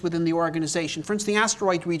constituencies within the organization. For instance, the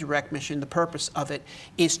asteroid redirect mission, the purpose of it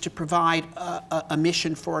is to provide a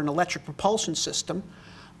mission for an electric propulsion system,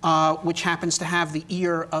 which happens to have the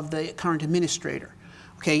ear of the current administrator.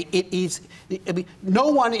 Okay, I mean, no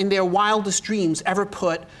one in their wildest dreams ever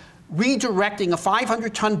put redirecting a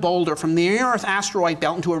 500-ton boulder from the near-Earth asteroid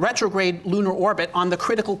belt into a retrograde lunar orbit on the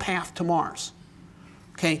critical path to Mars.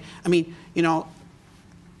 Okay, I mean, you know,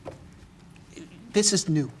 this is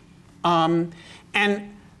new. Now,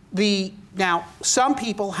 some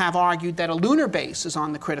people have argued that a lunar base is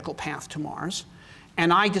on the critical path to Mars,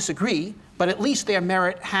 and I disagree, but at least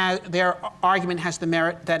their argument has the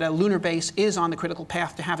merit that a lunar base is on the critical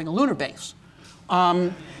path to having a lunar base.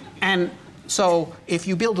 And so if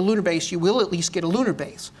you build a lunar base, you will at least get a lunar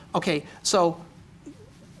base. Okay, so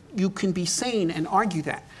you can be sane and argue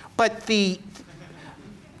that. But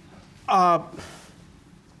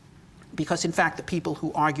because in fact the people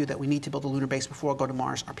who argue that we need to build a lunar base before we go to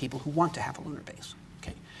Mars are people who want to have a lunar base.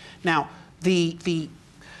 Okay. Now, the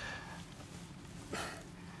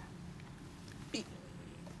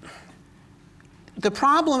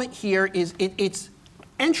problem here is it's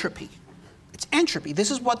entropy. It's entropy.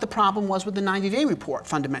 This is what the problem was with the 90-day report,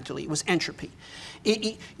 fundamentally. It was entropy.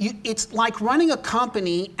 It's like running a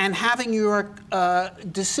company and having your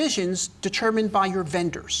decisions determined by your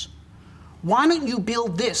vendors. Why don't you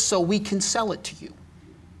build this so we can sell it to you?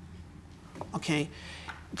 Okay.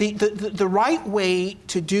 The right way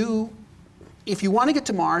to do, if you want to get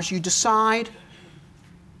to Mars, you decide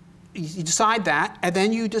that, and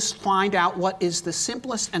then you just find out what is the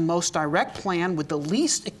simplest and most direct plan with the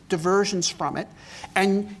least diversions from it.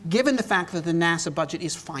 And given the fact that the NASA budget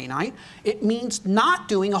is finite, it means not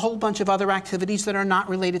doing a whole bunch of other activities that are not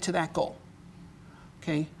related to that goal.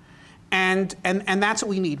 Okay? And that's what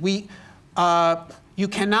we need. You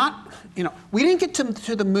cannot, you know, we didn't get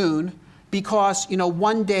to the moon because, you know,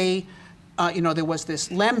 one day, you know, there was this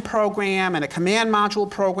LEM program and a command module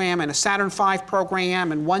program and a Saturn V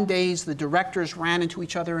program, and one day the directors ran into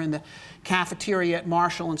each other in the cafeteria at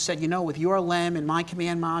Marshall and said, you know, with your LEM and my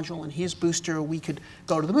command module and his booster, we could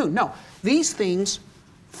go to the moon. No, these things,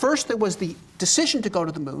 first there was the decision to go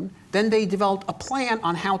to the moon, then they developed a plan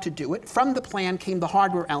on how to do it. From the plan came the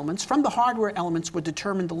hardware elements. From the hardware elements would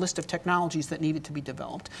determine the list of technologies that needed to be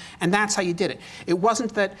developed, and that's how you did it. It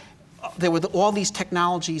wasn't that there were all these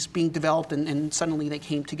technologies being developed and suddenly they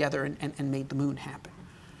came together and made the moon happen.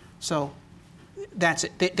 So that's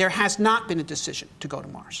it. There has not been a decision to go to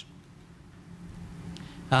Mars.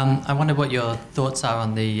 I wonder what your thoughts are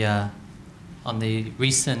on the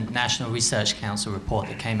recent National Research Council report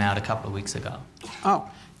that came out a couple of weeks ago. Oh,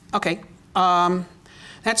 okay.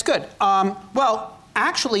 That's good. Well,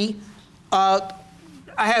 actually,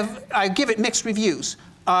 I give it mixed reviews.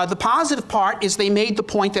 The positive part is they made the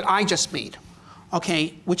point that I just made,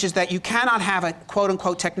 okay, which is that you cannot have a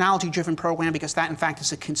quote-unquote technology-driven program because that, in fact,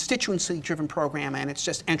 is a constituency-driven program, and it's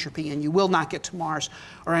just entropy, and you will not get to Mars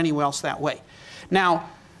or anywhere else that way. Now,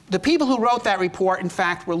 the people who wrote that report, in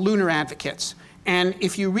fact, were lunar advocates. And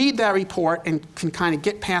if you read that report and can kind of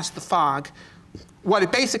get past the fog, what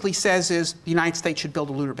it basically says is the United States should build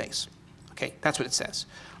a lunar base. Okay, that's what it says.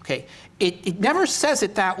 Okay, it never says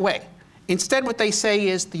it that way. Instead, what they say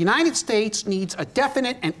is the United States needs a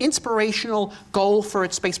definite and inspirational goal for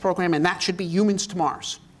its space program, and that should be humans to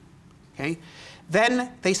Mars. Okay?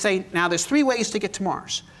 Then they say, now there's three ways to get to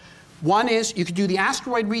Mars. One is you could do the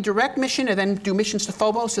asteroid redirect mission and then do missions to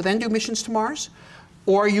Phobos and then do missions to Mars.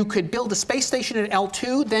 Or you could build a space station at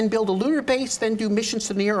L2, then build a lunar base, then do missions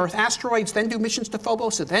to near-Earth asteroids, then do missions to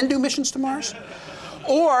Phobos, and then do missions to Mars.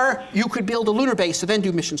 Or you could build a lunar base and then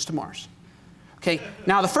do missions to Mars. Okay,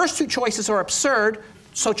 now the first two choices are absurd,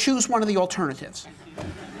 so choose one of the alternatives.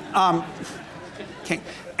 Okay,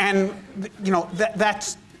 and you know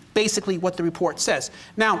that's basically what the report says.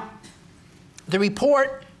 Now, the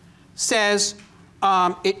report says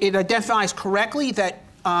it identifies correctly that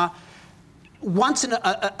once an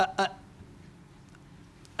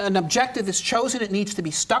objective is chosen, it needs to be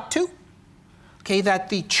stuck to. Okay, that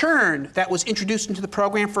the churn that was introduced into the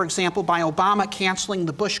program, for example, by Obama canceling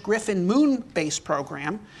the Bush-Griffin moon-based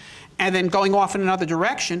program and then going off in another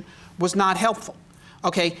direction, was not helpful.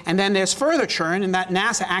 Okay, and then there's further churn in that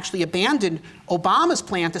NASA actually abandoned Obama's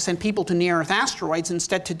plan to send people to near-Earth asteroids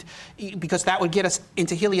instead because that would get us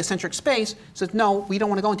into heliocentric space. Said, no, we don't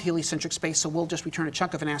want to go into heliocentric space, so we'll just return a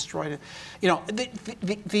chunk of an asteroid. You know,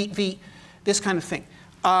 this kind of thing.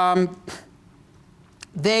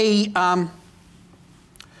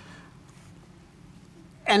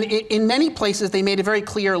 And in many places, they made it very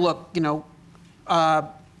clear, look, you know,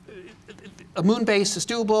 a moon base is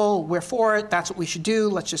doable, we're for it, that's what we should do,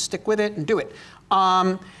 let's just stick with it and do it.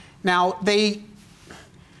 Now, they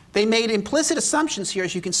made implicit assumptions here,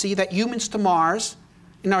 as you can see, that humans to Mars,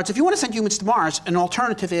 in other words, if you want to send humans to Mars, an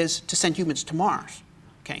alternative is to send humans to Mars.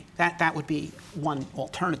 Okay, that would be one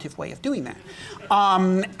alternative way of doing that.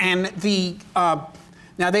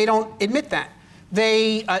 Now, they don't admit that.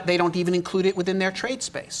 They don't even include it within their trade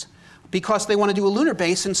space, because they want to do a lunar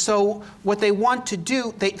base. And so what they want to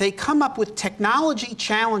do, they come up with technology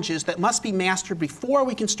challenges that must be mastered before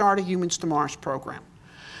we can start a Humans to Mars program.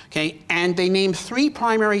 Okay, and they name 3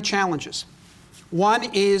 primary challenges. One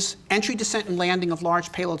is entry, descent, and landing of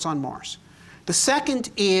large payloads on Mars. The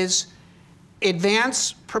second is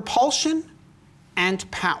advanced propulsion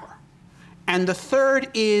and power. And the third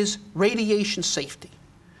is radiation safety.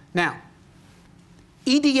 Now,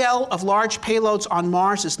 EDL of large payloads on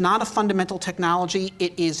Mars is not a fundamental technology.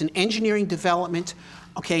 It is an engineering development,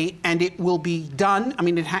 okay, and it will be done. I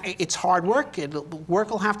mean, it's hard work. Work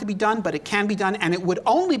will have to be done, but it can be done, and it would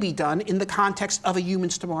only be done in the context of a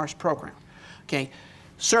Humans to Mars program. Okay,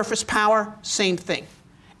 surface power, same thing.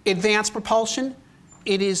 Advanced propulsion,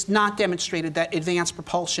 it is not demonstrated that advanced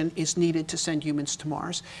propulsion is needed to send humans to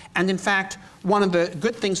Mars. And in fact, one of the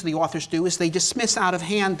good things the authors do is they dismiss out of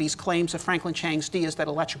hand these claims of Franklin Chang's Diaz that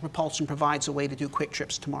electric propulsion provides a way to do quick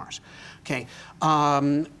trips to Mars. Okay,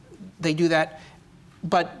 they do that,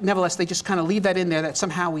 but nevertheless, they just kind of leave that in there that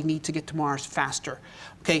somehow we need to get to Mars faster.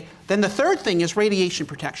 Okay, then the third thing is radiation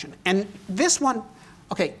protection. And this one,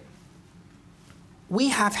 okay, we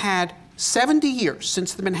have had 70 years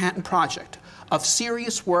since the Manhattan Project of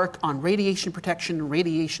serious work on radiation protection and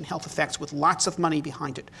radiation health effects with lots of money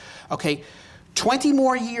behind it. Okay, 20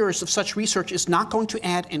 more years of such research is not going to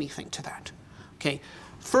add anything to that. Okay.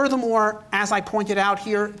 Furthermore, as I pointed out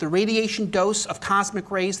here, the radiation dose of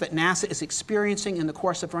cosmic rays that NASA is experiencing in the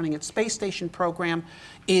course of running its space station program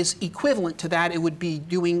is equivalent to that. It would be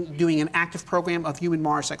doing an active program of human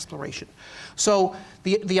Mars exploration. So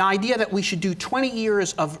the idea that we should do 20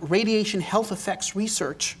 years of radiation health effects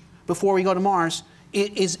research before we go to Mars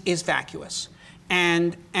is vacuous.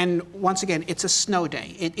 And once again, it's a snow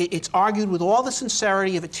day. It's argued with all the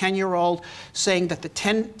sincerity of a 10-year-old saying that the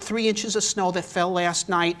 3 inches of snow that fell last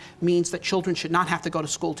night means that children should not have to go to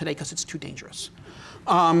school today because it's too dangerous.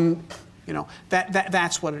 You know,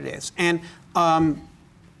 that's what it is. And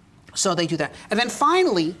so they do that. And then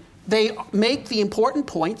finally, they make the important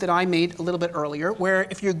point that I made a little bit earlier, where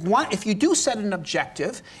if you do set an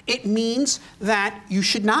objective, it means that you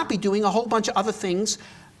should not be doing a whole bunch of other things,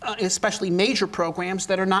 especially major programs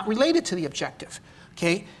that are not related to the objective.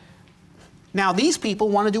 Okay? Now, these people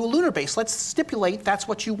want to do a lunar base. Let's stipulate that's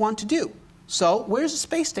what you want to do. So where's the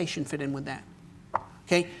space station fit in with that?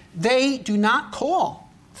 Okay? They do not call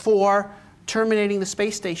for terminating the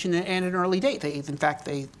space station at an early date. In fact,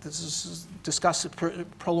 this is discussed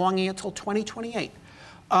prolonging it until 2028.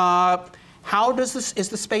 How is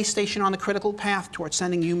the space station on the critical path towards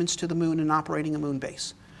sending humans to the moon and operating a moon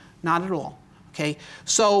base? Not at all. Okay?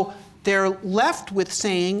 So they're left with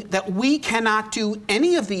saying that we cannot do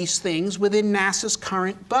any of these things within NASA's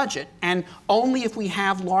current budget, and only if we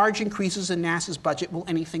have large increases in NASA's budget will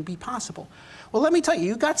anything be possible. Well, let me tell you,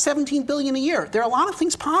 you've got $17 billion a year. There are a lot of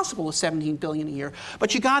things possible with $17 billion a year,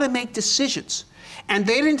 but you got to make decisions. And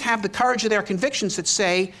they didn't have the courage of their convictions to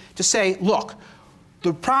say, look,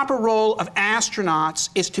 the proper role of astronauts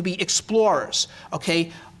is to be explorers,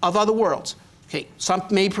 okay, of other worlds. Okay, some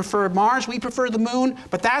may prefer Mars, we prefer the moon,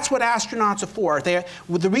 but that's what astronauts are for.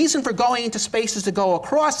 The reason for going into space is to go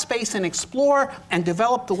across space and explore and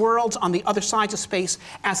develop the worlds on the other sides of space,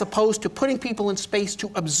 as opposed to putting people in space to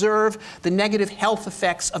observe the negative health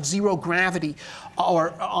effects of zero gravity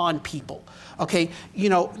on people. Okay, you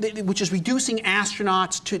know, which is reducing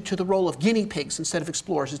astronauts to the role of guinea pigs instead of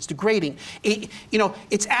explorers. It's degrading. You know,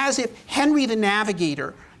 it's as if Henry the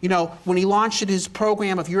Navigator, you know, when he launched his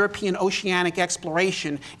program of European oceanic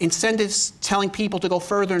exploration, instead of telling people to go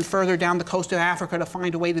further and further down the coast of Africa to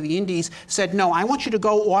find a way to the Indies, said, no, I want you to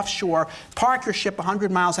go offshore, park your ship 100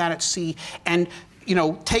 miles out at sea, and, you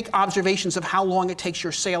know, take observations of how long it takes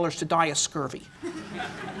your sailors to die of scurvy.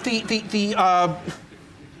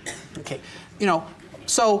 Okay, you know,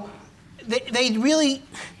 so they really, in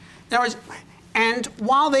other words, And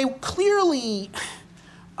while they clearly,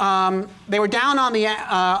 they were down on the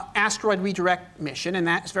asteroid redirect mission, and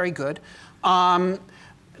that's very good.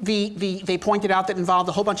 They pointed out that it involved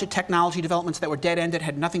a whole bunch of technology developments that were dead-ended,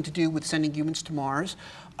 had nothing to do with sending humans to Mars.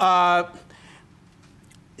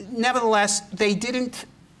 Nevertheless, they didn't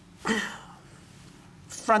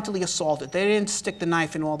frontally assault it. They didn't stick the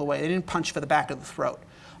knife in all the way. They didn't punch for the back of the throat.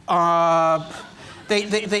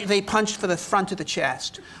 They punched for the front of the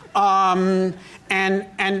chest. And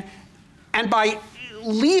by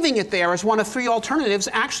leaving it there as one of three alternatives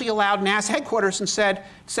actually allowed NASA headquarters and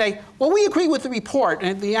say, well, we agree with the report,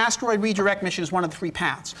 and the asteroid redirect mission is one of the three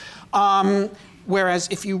paths. Whereas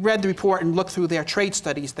if you read the report and look through their trade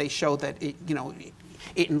studies, they show that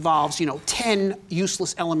it involves 10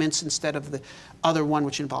 useless elements instead of the other one,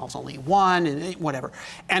 which involves only one, and whatever.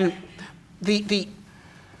 And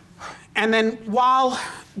and then while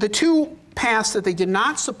the two paths that they did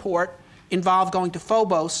not support involved going to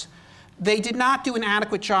Phobos, they did not do an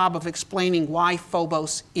adequate job of explaining why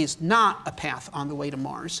Phobos is not a path on the way to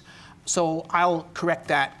Mars. So I'll correct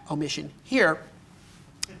that omission here.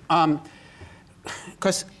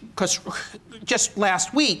 Because just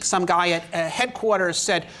last week, some guy at headquarters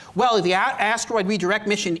said, well, the asteroid redirect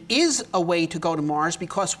mission is a way to go to Mars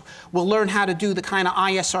because we'll learn how to do the kind of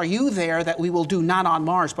ISRU there that we will do not on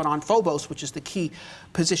Mars, but on Phobos, which is the key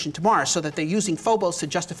position to Mars, so that they're using Phobos to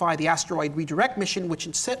justify the asteroid redirect mission, which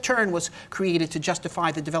in turn was created to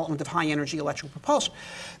justify the development of high-energy electrical propulsion.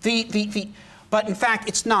 But in fact,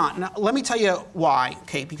 it's not. Now, let me tell you why,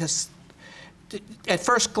 okay, because at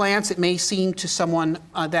first glance, it may seem to someone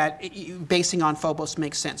that basing on Phobos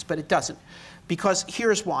makes sense, but it doesn't. Because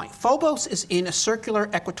here's why. Phobos is in a circular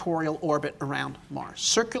equatorial orbit around Mars.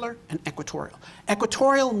 Circular and equatorial.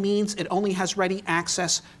 Equatorial means it only has ready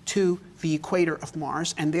access to the equator of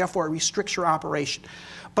Mars, and therefore it restricts your operation.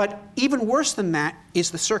 But even worse than that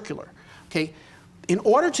is the circular. Okay? In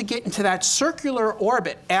order to get into that circular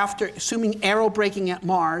orbit, after assuming aerobraking at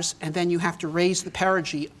Mars, and then you have to raise the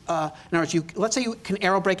perigee. In other words, let's say you can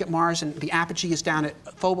aerobrake at Mars and the apogee is down at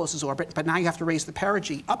Phobos' orbit, but now you have to raise the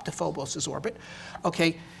perigee up to Phobos' orbit.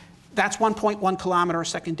 Okay, that's 1.1 kilometer a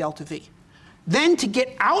second delta V. Then to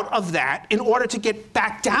get out of that, in order to get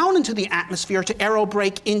back down into the atmosphere to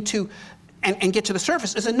aerobrake into and get to the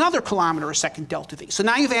surface, is another kilometer a second delta V. So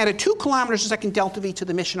now you've added 2 kilometers a second delta V to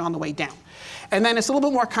the mission on the way down. And then it's a little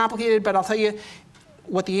bit more complicated, but I'll tell you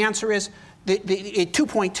what the answer is.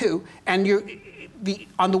 2.2, and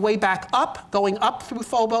on the way back up, going up through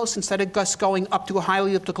Phobos, instead of just going up to a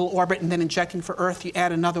highly elliptical orbit and then injecting for Earth, you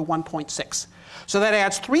add another 1.6. So that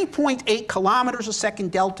adds 3.8 kilometers a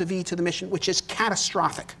second delta V to the mission, which is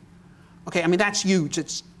catastrophic. Okay, I mean, that's huge.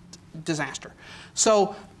 It's disaster.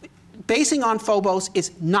 So basing on Phobos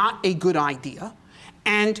is not a good idea.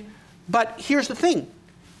 But here's the thing.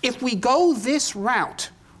 If we go this route,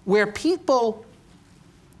 where people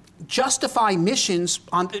justify missions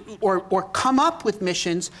or come up with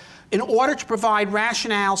missions in order to provide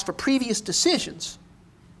rationales for previous decisions,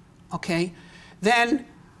 okay, then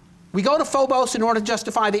we go to Phobos in order to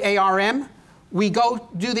justify the ARM. We go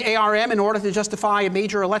do the ARM in order to justify a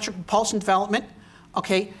major electric propulsion development.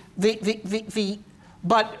 Okay,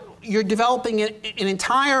 but you're developing an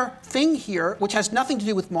entire thing here which has nothing to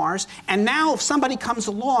do with Mars, and now if somebody comes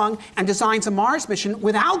along and designs a Mars mission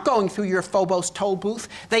without going through your Phobos toll booth,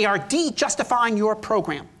 they are de-justifying your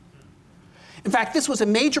program. In fact, this was a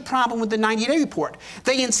major problem with the 90-day report.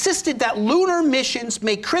 They insisted that lunar missions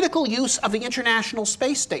make critical use of the International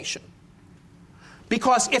Space Station,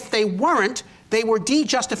 because if they weren't, they were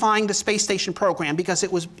de-justifying the space station program, because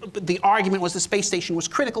the argument was the space station was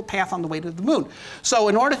critical path on the way to the moon. So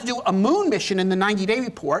in order to do a moon mission in the 90-day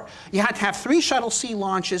report, you had to have 3 Shuttle C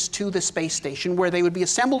launches to the space station, where they would be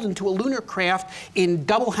assembled into a lunar craft in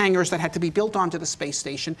double hangars that had to be built onto the space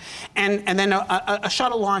station, and then a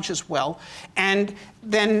shuttle launch as well. And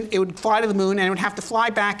then it would fly to the moon, and it would have to fly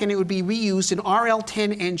back, and it would be reused in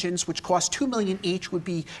RL-10 engines, which cost $2 million each, would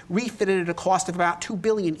be refitted at a cost of about $2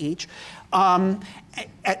 billion each.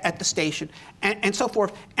 At the station, and so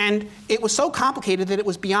forth. And it was so complicated that it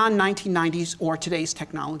was beyond 1990s or today's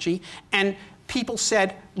technology. And people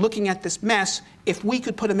said, looking at this mess, if we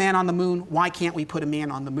could put a man on the moon, why can't we put a man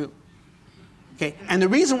on the moon? Okay. And the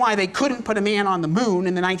reason why they couldn't put a man on the moon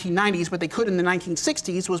in the 1990s, but they could in the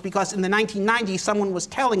 1960s, was because in the 1990s, someone was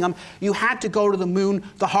telling them you had to go to the moon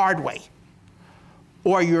the hard way,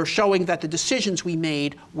 or you're showing that the decisions we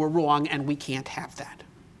made were wrong, and we can't have that.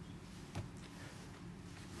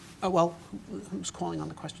 Well, who's calling on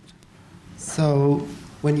the questions? So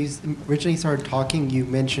when you originally started talking, you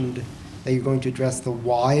mentioned that you're going to address the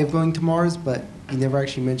why of going to Mars, but you never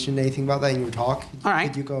actually mentioned anything about that in your talk. All right.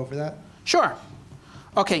 Could you go over that? Sure.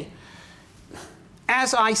 Okay.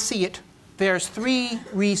 As I see it, there's 3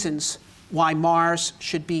 reasons why Mars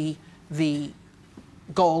should be the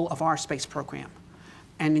goal of our space program.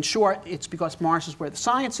 And in short, it's because Mars is where the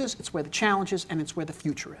science is, it's where the challenge is, and it's where the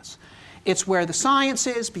future is. It's where the science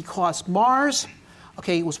is because Mars,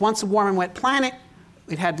 okay, was once a warm and wet planet.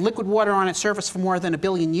 It had liquid water on its surface for more than 1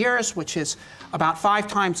 billion years, which is about 5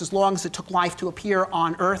 times as long as it took life to appear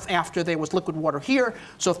on Earth after there was liquid water here.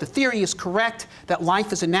 So if the theory is correct that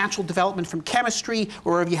life is a natural development from chemistry,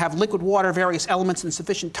 or if you have liquid water, various elements in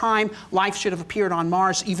sufficient time, life should have appeared on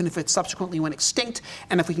Mars, even if it subsequently went extinct.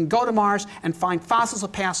 And if we can go to Mars and find fossils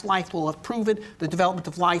of past life, we'll have proven the development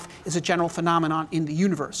of life is a general phenomenon in the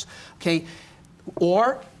universe. Okay?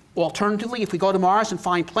 Or alternatively, if we go to Mars and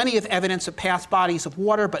find plenty of evidence of past bodies of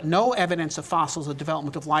water, but no evidence of fossils of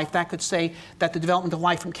development of life, that could say that the development of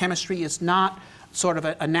life from chemistry is not sort of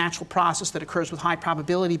a natural process that occurs with high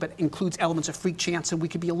probability, but includes elements of freak chance, and we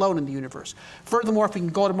could be alone in the universe. Furthermore, if we can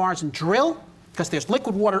go to Mars and drill, because there's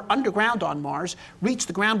liquid water underground on Mars, reach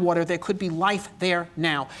the groundwater, there could be life there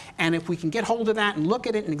now. And if we can get hold of that and look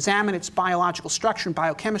at it and examine its biological structure and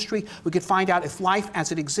biochemistry, we could find out if life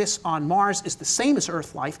as it exists on Mars is the same as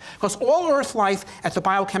Earth life, because all Earth life at the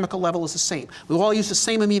biochemical level is the same. We all use the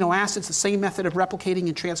same amino acids, the same method of replicating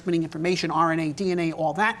and transmitting information, RNA, DNA,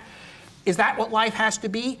 all that. Is that what life has to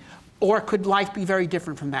be? Or could life be very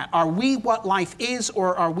different from that? Are we what life is,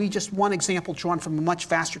 or are we just one example drawn from a much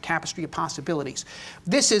vaster tapestry of possibilities?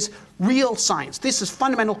 This is real science. This is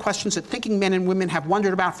fundamental questions that thinking men and women have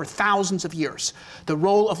wondered about for thousands of years, the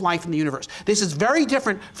role of life in the universe. This is very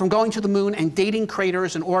different from going to the moon and dating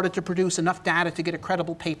craters in order to produce enough data to get a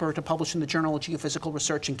credible paper to publish in the Journal of Geophysical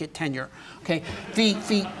Research and get tenure. Okay? This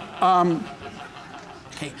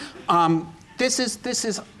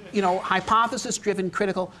is hypothesis-driven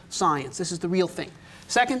critical science. This is the real thing.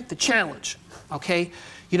 Second, the challenge, okay?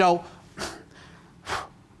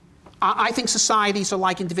 I think societies are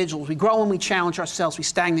like individuals. We grow when we challenge ourselves. We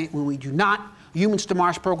stagnate when we do not. Humans to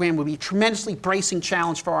Mars program would be a tremendously bracing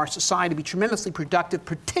challenge for our society, be tremendously productive,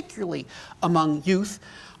 particularly among youth,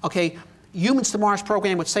 okay? Humans to Mars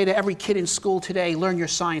program would say to every kid in school today, learn your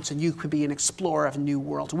science and you could be an explorer of a new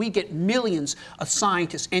world. We get millions of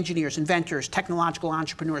scientists, engineers, inventors, technological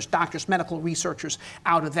entrepreneurs, doctors, medical researchers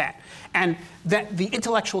out of that. And that the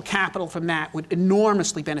intellectual capital from that would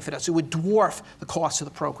enormously benefit us. It would dwarf the cost of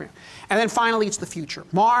the program. And then finally, it's the future.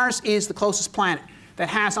 Mars is the closest planet that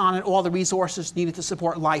has on it all the resources needed to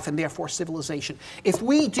support life and therefore civilization. If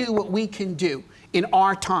we do what we can do in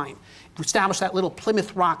our time, establish that little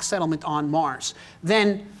Plymouth Rock settlement on Mars,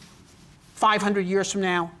 then 500 years from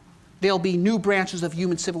now, there'll be new branches of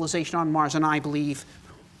human civilization on Mars, and I believe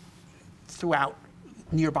throughout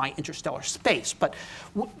nearby interstellar space. But,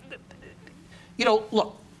 look,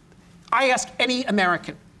 I ask any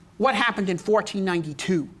American, what happened in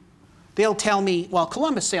 1492? They'll tell me, well,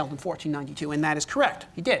 Columbus sailed in 1492, and that is correct.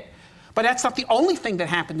 He did. But that's not the only thing that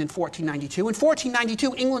happened in 1492. In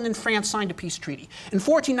 1492, England and France signed a peace treaty. In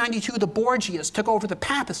 1492, the Borgias took over the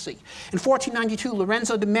papacy. In 1492,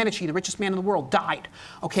 Lorenzo de' Medici, the richest man in the world, died.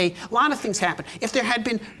 Okay? A lot of things happened. If there had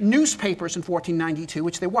been newspapers in 1492,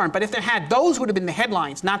 which there weren't, but if there had, those would have been the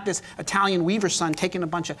headlines, not this Italian weaver's son taking a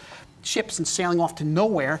bunch of ships and sailing off to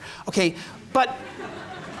nowhere. Okay? But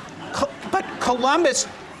Columbus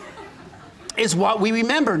is what we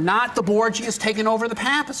remember, not the Borgias taking over the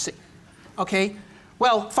papacy. Okay?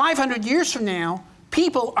 Well, 500 years from now,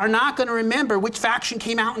 people are not going to remember which faction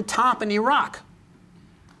came out on top in Iraq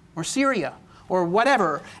or Syria or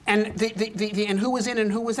whatever, and and who was in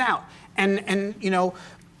and who was out.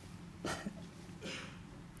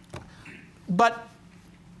 But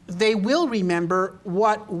they will remember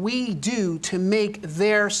what we do to make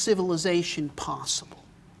their civilization possible.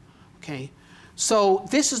 Okay? So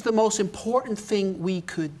this is the most important thing we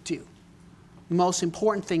could do. The most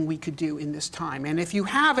important thing we could do in this time. And if you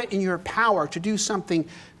have it in your power to do something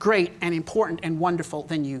great and important and wonderful,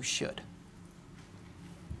 then you should.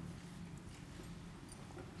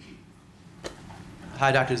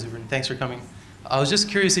 Hi, Dr. Zubrin. Thanks for coming. I was just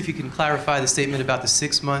curious if you can clarify the statement about the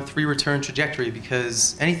 6-month free return trajectory,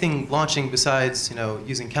 because anything launching besides,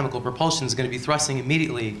 using chemical propulsion is going to be thrusting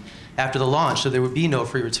immediately after the launch, so there would be no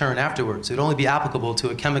free return afterwards. It would only be applicable to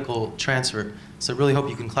a chemical transfer. So I really hope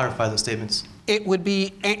you can clarify those statements.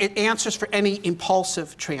 It answers for any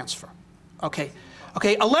impulsive transfer. Okay.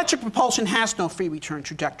 Okay. Electric propulsion has no free return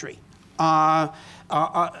trajectory at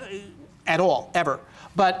all, ever.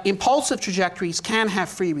 But impulsive trajectories can have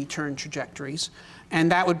free return trajectories.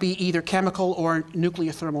 and that would be either chemical or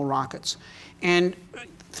nuclear thermal rockets. And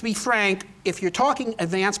to be frank, if you're talking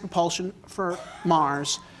advanced propulsion for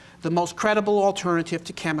Mars, the most credible alternative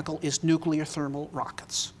to chemical is nuclear thermal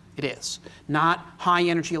rockets. It is. Not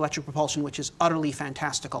high-energy electric propulsion, which is utterly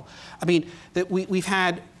fantastical. I mean, we've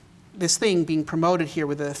had this thing being promoted here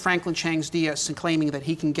with the Franklin Chang's Diaz and claiming that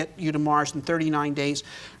he can get you to Mars in 39 days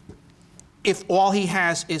if all he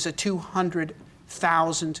has is a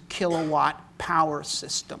 200,000 kilowatt power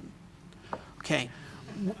system, okay?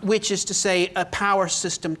 Which is to say a power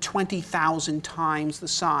system 20,000 times the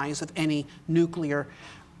size of any nuclear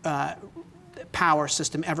power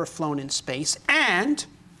system ever flown in space, and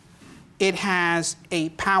it has a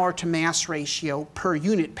power to mass ratio per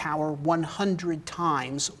unit power 100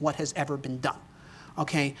 times what has ever been done.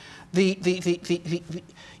 Okay, you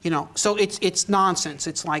know, so it's nonsense.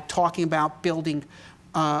 It's like talking about building,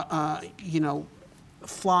 you know,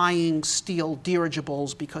 flying steel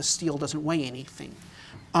dirigibles because steel doesn't weigh anything.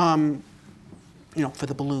 You know, for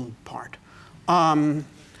the balloon part,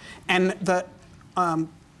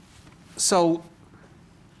 so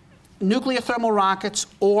nuclear thermal rockets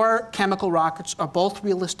or chemical rockets are both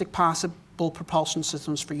realistic possible propulsion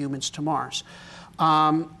systems for humans to Mars.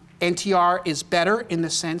 NTR is better in the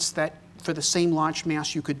sense that for the same launch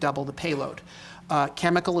mass you could double the payload.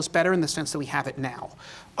 Chemical is better in the sense that we have it now.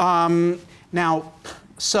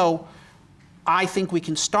 So I think we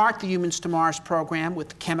can start the Humans to Mars program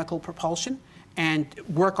with chemical propulsion and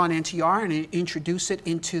work on NTR and introduce it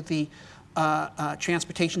into the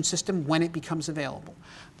transportation system when it becomes available.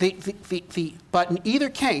 But in either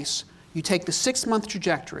case, you take the 6-month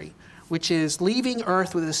trajectory, which is leaving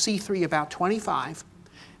Earth with a C3 about 25,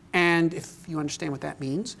 and if you understand what that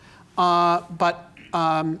means,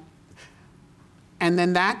 and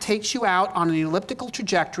then that takes you out on an elliptical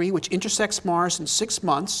trajectory which intersects Mars in 6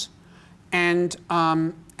 months, and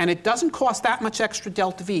it doesn't cost that much extra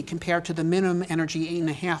delta V compared to the minimum energy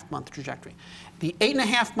 8.5-month trajectory. The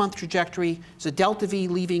 8.5-month trajectory is a delta V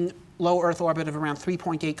leaving low Earth orbit of around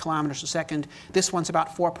 3.8 kilometers a second. This one's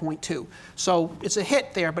about 4.2. So it's a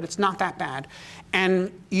hit there, but it's not that bad.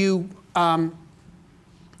 And you, and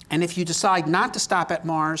if you decide not to stop at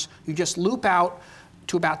Mars, you just loop out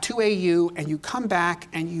to about 2 AU, and you come back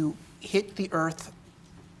and you hit the Earth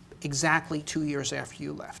exactly 2 years after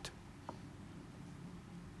you left.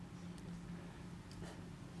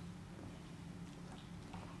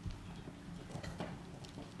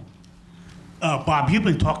 Bob, you've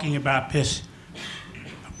been talking about this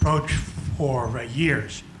approach for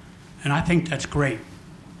years, and I think that's great.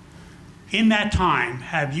 In that time,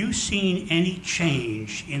 have you seen any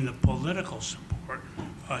change in the political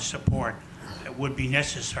support that would be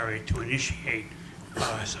necessary to initiate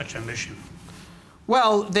such a mission?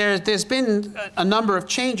 Well, there's been a number of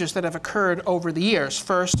changes that have occurred over the years.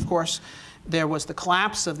 First, of course, there was the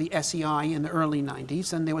collapse of the SEI in the early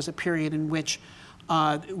 90s, and there was a period in which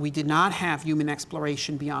we did not have human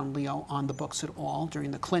exploration beyond LEO on the books at all during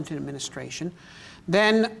the Clinton administration.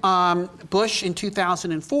 Then Bush in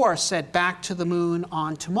 2004 said back to the moon,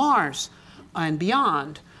 on to Mars and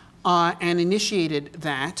beyond, and initiated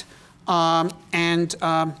that. And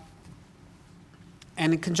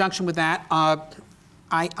in conjunction with that,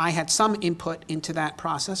 I had some input into that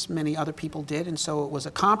process. Many other people did, and so it was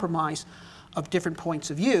a compromise of different points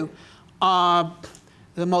of view.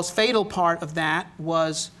 The most fatal part of that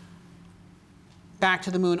was back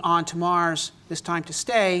to the moon, on to Mars, this time to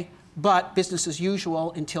stay, but business as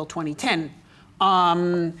usual until 2010.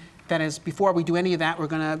 That is, before we do any of that, we're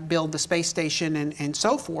going to build the space station and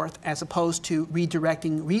so forth, as opposed to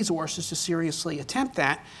redirecting resources to seriously attempt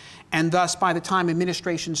that. And thus, by the time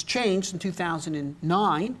administrations changed in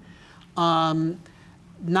 2009,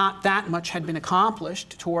 not that much had been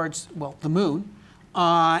accomplished towards, well, the moon.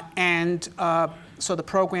 So the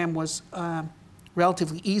program was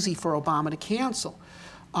relatively easy for Obama to cancel.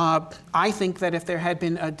 I think that if there had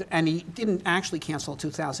been, and he didn't actually cancel in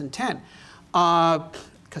 2010,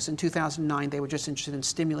 because in 2009 they were just interested in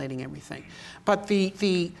stimulating everything. But if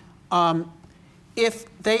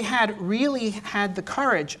they had really had the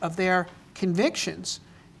courage of their convictions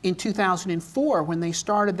in 2004 when they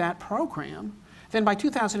started that program, then by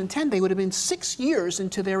 2010 they would have been 6 years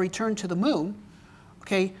into their return to the moon.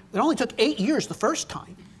 Okay, it only took 8 years the first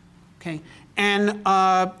time. Okay, and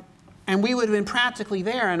we would have been practically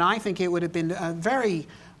there, and I think it would have been very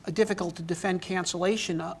difficult to defend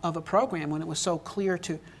cancellation of a program when it was so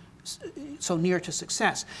near to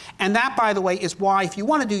success. And that, by the way, is why if you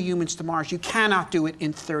want to do Humans to Mars, you cannot do it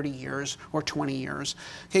in 30 years or 20 years.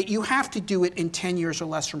 Okay, you have to do it in 10 years or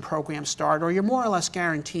less from program start, or you're more or less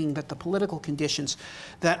guaranteeing that the political conditions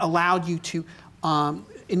that allowed you to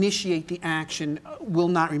initiate the action will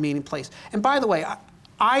not remain in place. And by the way,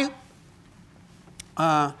 I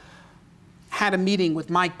had a meeting with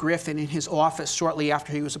Mike Griffin in his office shortly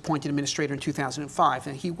after he was appointed administrator in 2005.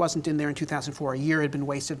 And he wasn't in there in 2004. A year had been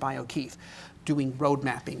wasted by O'Keefe doing road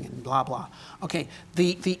mapping and blah, blah. Okay,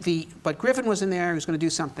 but Griffin was in there, he was going to do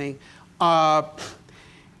something.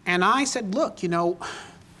 And I said, look, you know,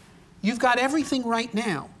 you've got everything right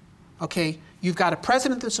now, okay? You've got a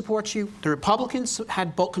president that supports you, the Republicans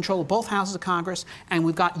had control of both houses of Congress, and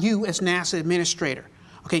we've got you as NASA administrator,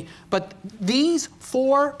 okay? But these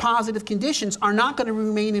 4 positive conditions are not going to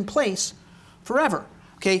remain in place forever,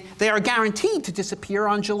 okay? They are guaranteed to disappear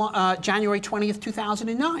on January 20th,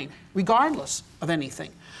 2009, regardless of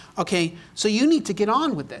anything, okay? So you need to get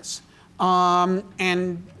on with this.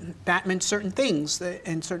 And that meant certain things,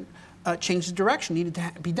 and certain changes of direction needed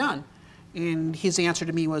to be done. And his answer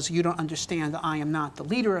to me was, you don't understand that I am not the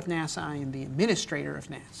leader of NASA, I am the administrator of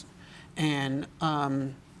NASA.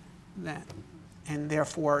 And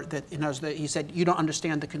therefore, he said, you don't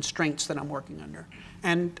understand the constraints that I'm working under.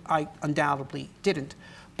 And I undoubtedly didn't.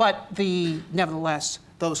 But nevertheless,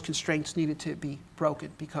 those constraints needed to be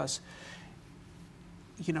broken because,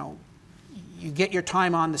 you know, you get your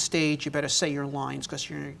time on the stage, you better say your lines because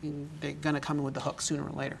they're going to come in with the hook sooner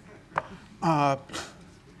or later.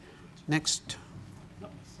 Next.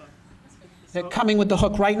 They're coming with the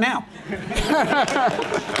hook right now.